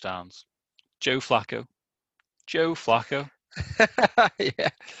 6 touchdowns. Joe Flacco. Yeah.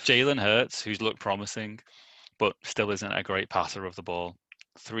 Jalen Hurts, who's looked promising, but still isn't a great passer of the ball.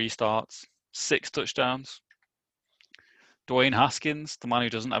 3 starts, 6 touchdowns. Dwayne Haskins, the man who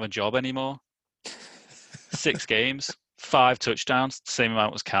doesn't have a job anymore. 6 games, 5 touchdowns, same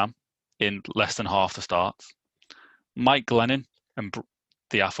amount as Cam, in less than half the starts. Mike Glennon and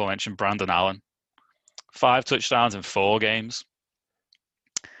the aforementioned Brandon Allen, 5 touchdowns in 4 games.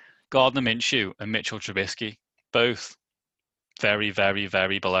 Gardner Minshew and Mitchell Trubisky, both very, very,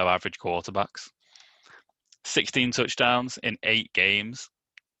 very below average quarterbacks. 16 touchdowns in 8 games.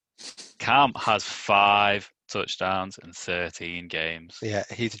 Cam has 5 touchdowns in 13 games. Yeah,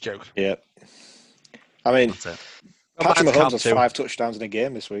 he's a joke. Yeah. I mean, Patrick Mine's Mahomes has Cam too. 5 touchdowns in a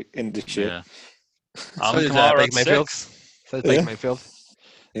game this year. Yeah. So does Kamara Baker had Mayfield. 6. So does Baker Mayfield.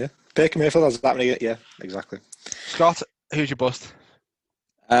 Yeah. Baker Mayfield has that many. Yeah, exactly. Scott, who's your bust?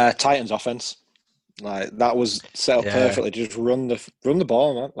 Titans offense, like that was set up perfectly. Just run the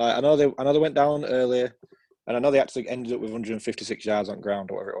ball, man. Like I know they went down earlier, and I know they actually ended up with 156 yards on ground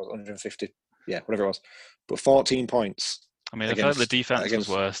or whatever it was, 150, whatever it was. But 14 points. I mean, I feel like the defense was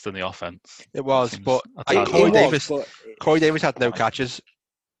worse than the offense. It was, but Corey Davis had no catches.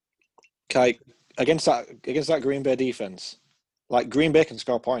 Okay, against that Green Bay defense, like Green Bay can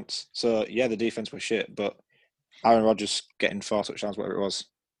score points. So yeah, the defense was shit, but Aaron Rodgers getting 4 touchdowns, whatever it was,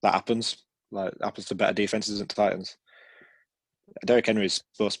 that happens. Like happens to better defenses than Titans. Derrick Henry is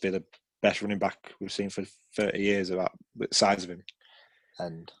supposed to be the best running back we've seen for 30 years about the size of him,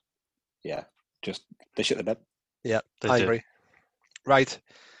 and just they shit the bed. Yeah, I agree. Right,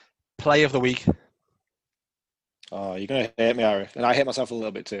 play of the week. Oh, you're gonna hate me, Harry, and I hate myself a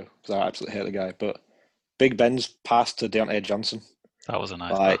little bit too because I absolutely hate the guy. But Big Ben's pass to Deontay Johnson. That was a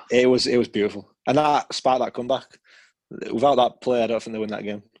nice pass. It was beautiful, and that sparked that comeback. Without that play, I don't think they win that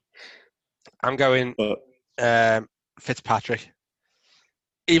game. I'm going Fitzpatrick.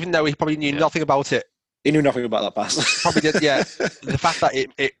 Even though he probably knew nothing about it. He knew nothing about that pass. Probably did, yeah. The fact that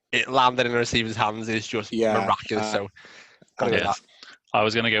it landed in the receiver's hands is just miraculous. So, gotta go with that. I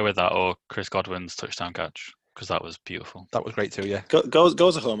was going to go with that or Chris Godwin's touchdown catch because that was beautiful. That was great too, yeah.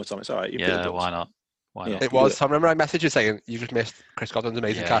 Goes a homer, Tom. It's all right. Why not? Why not? It was. I remember I messaged you saying you just missed Chris Godwin's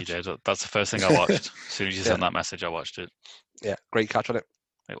amazing catch. Yeah, you did. That's the first thing I watched. As soon as you sent that message, I watched it. Yeah, great catch on it.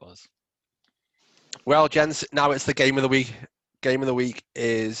 It was. Well, gents, now it's the game of the week. Game of the week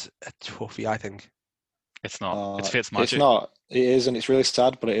is a toughie, I think. It's not. It's Fitzmagic. It's not. It is, and it's really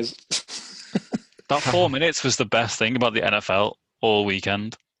sad, but it is. That 4 minutes was the best thing about the NFL all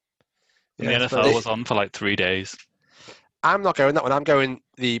weekend. And the NFL was on for like 3 days. I'm not going that one. I'm going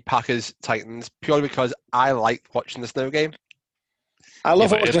the Packers-Titans purely because I like watching the snow game. I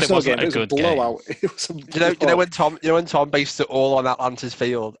love watching the snow game. It was a blowout. You know when Tom based it all on Atlanta's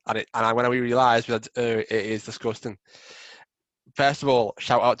field, and when we realised it is disgusting. First of all,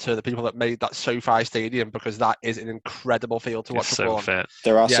 shout out to the people that made that SoFi Stadium because that is an incredible field to watch football on.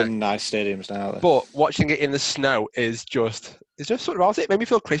 There are some nice stadiums now. But watching it in the snow is just something about it. It made me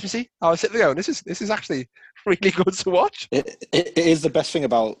feel Christmassy. I was sitting there going, this is actually really good to watch. It is the best thing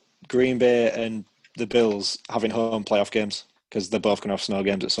about Green Bay and the Bills having home playoff games because they're both going to have snow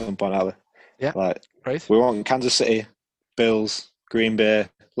games at some point, are they? Yeah, great. We want Kansas City, Bills, Green Bay.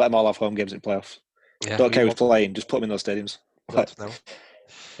 Let them all have home games in playoffs. Yeah, don't care who's playing. Just put them in those stadiums.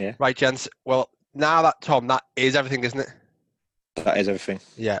 Yeah. Right, gents. Well, now that is everything, isn't it? That is everything.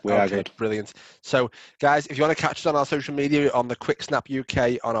 Yeah. We are good. Brilliant. So, guys, if you want to catch us on our social media, on the Quick Snap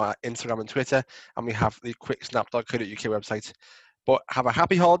UK, on our Instagram and Twitter, and we have the quicksnap.co.uk website. But have a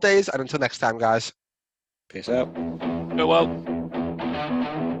happy holidays, and until next time, guys. Peace out. Go well.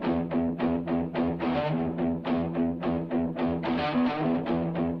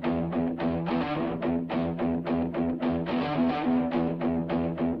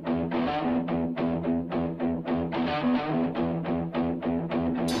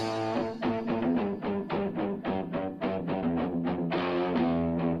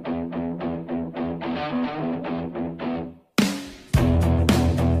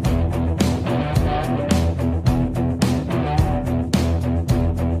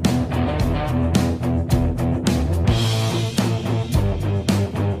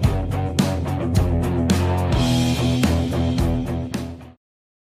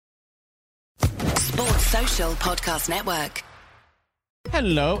 Podcast Network.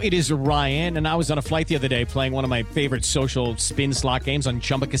 Hello, it is Ryan, and I was on a flight the other day playing one of my favorite social spin slot games on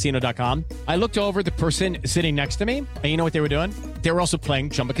ChumbaCasino.com. I looked over the person sitting next to me, and you know what they were doing? They were also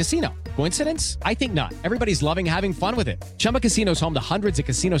playing Chumba Casino. Coincidence? I think not. Everybody's loving having fun with it. Chumba Casino is home to hundreds of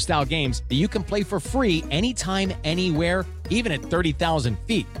casino-style games that you can play for free anytime, anywhere, even at 30,000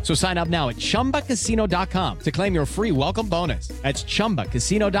 feet. So sign up now at ChumbaCasino.com to claim your free welcome bonus. That's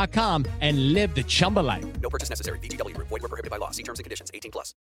ChumbaCasino.com and live the Chumba life. No purchase necessary. VGW. Void where prohibited by law. See terms and conditions. 18+.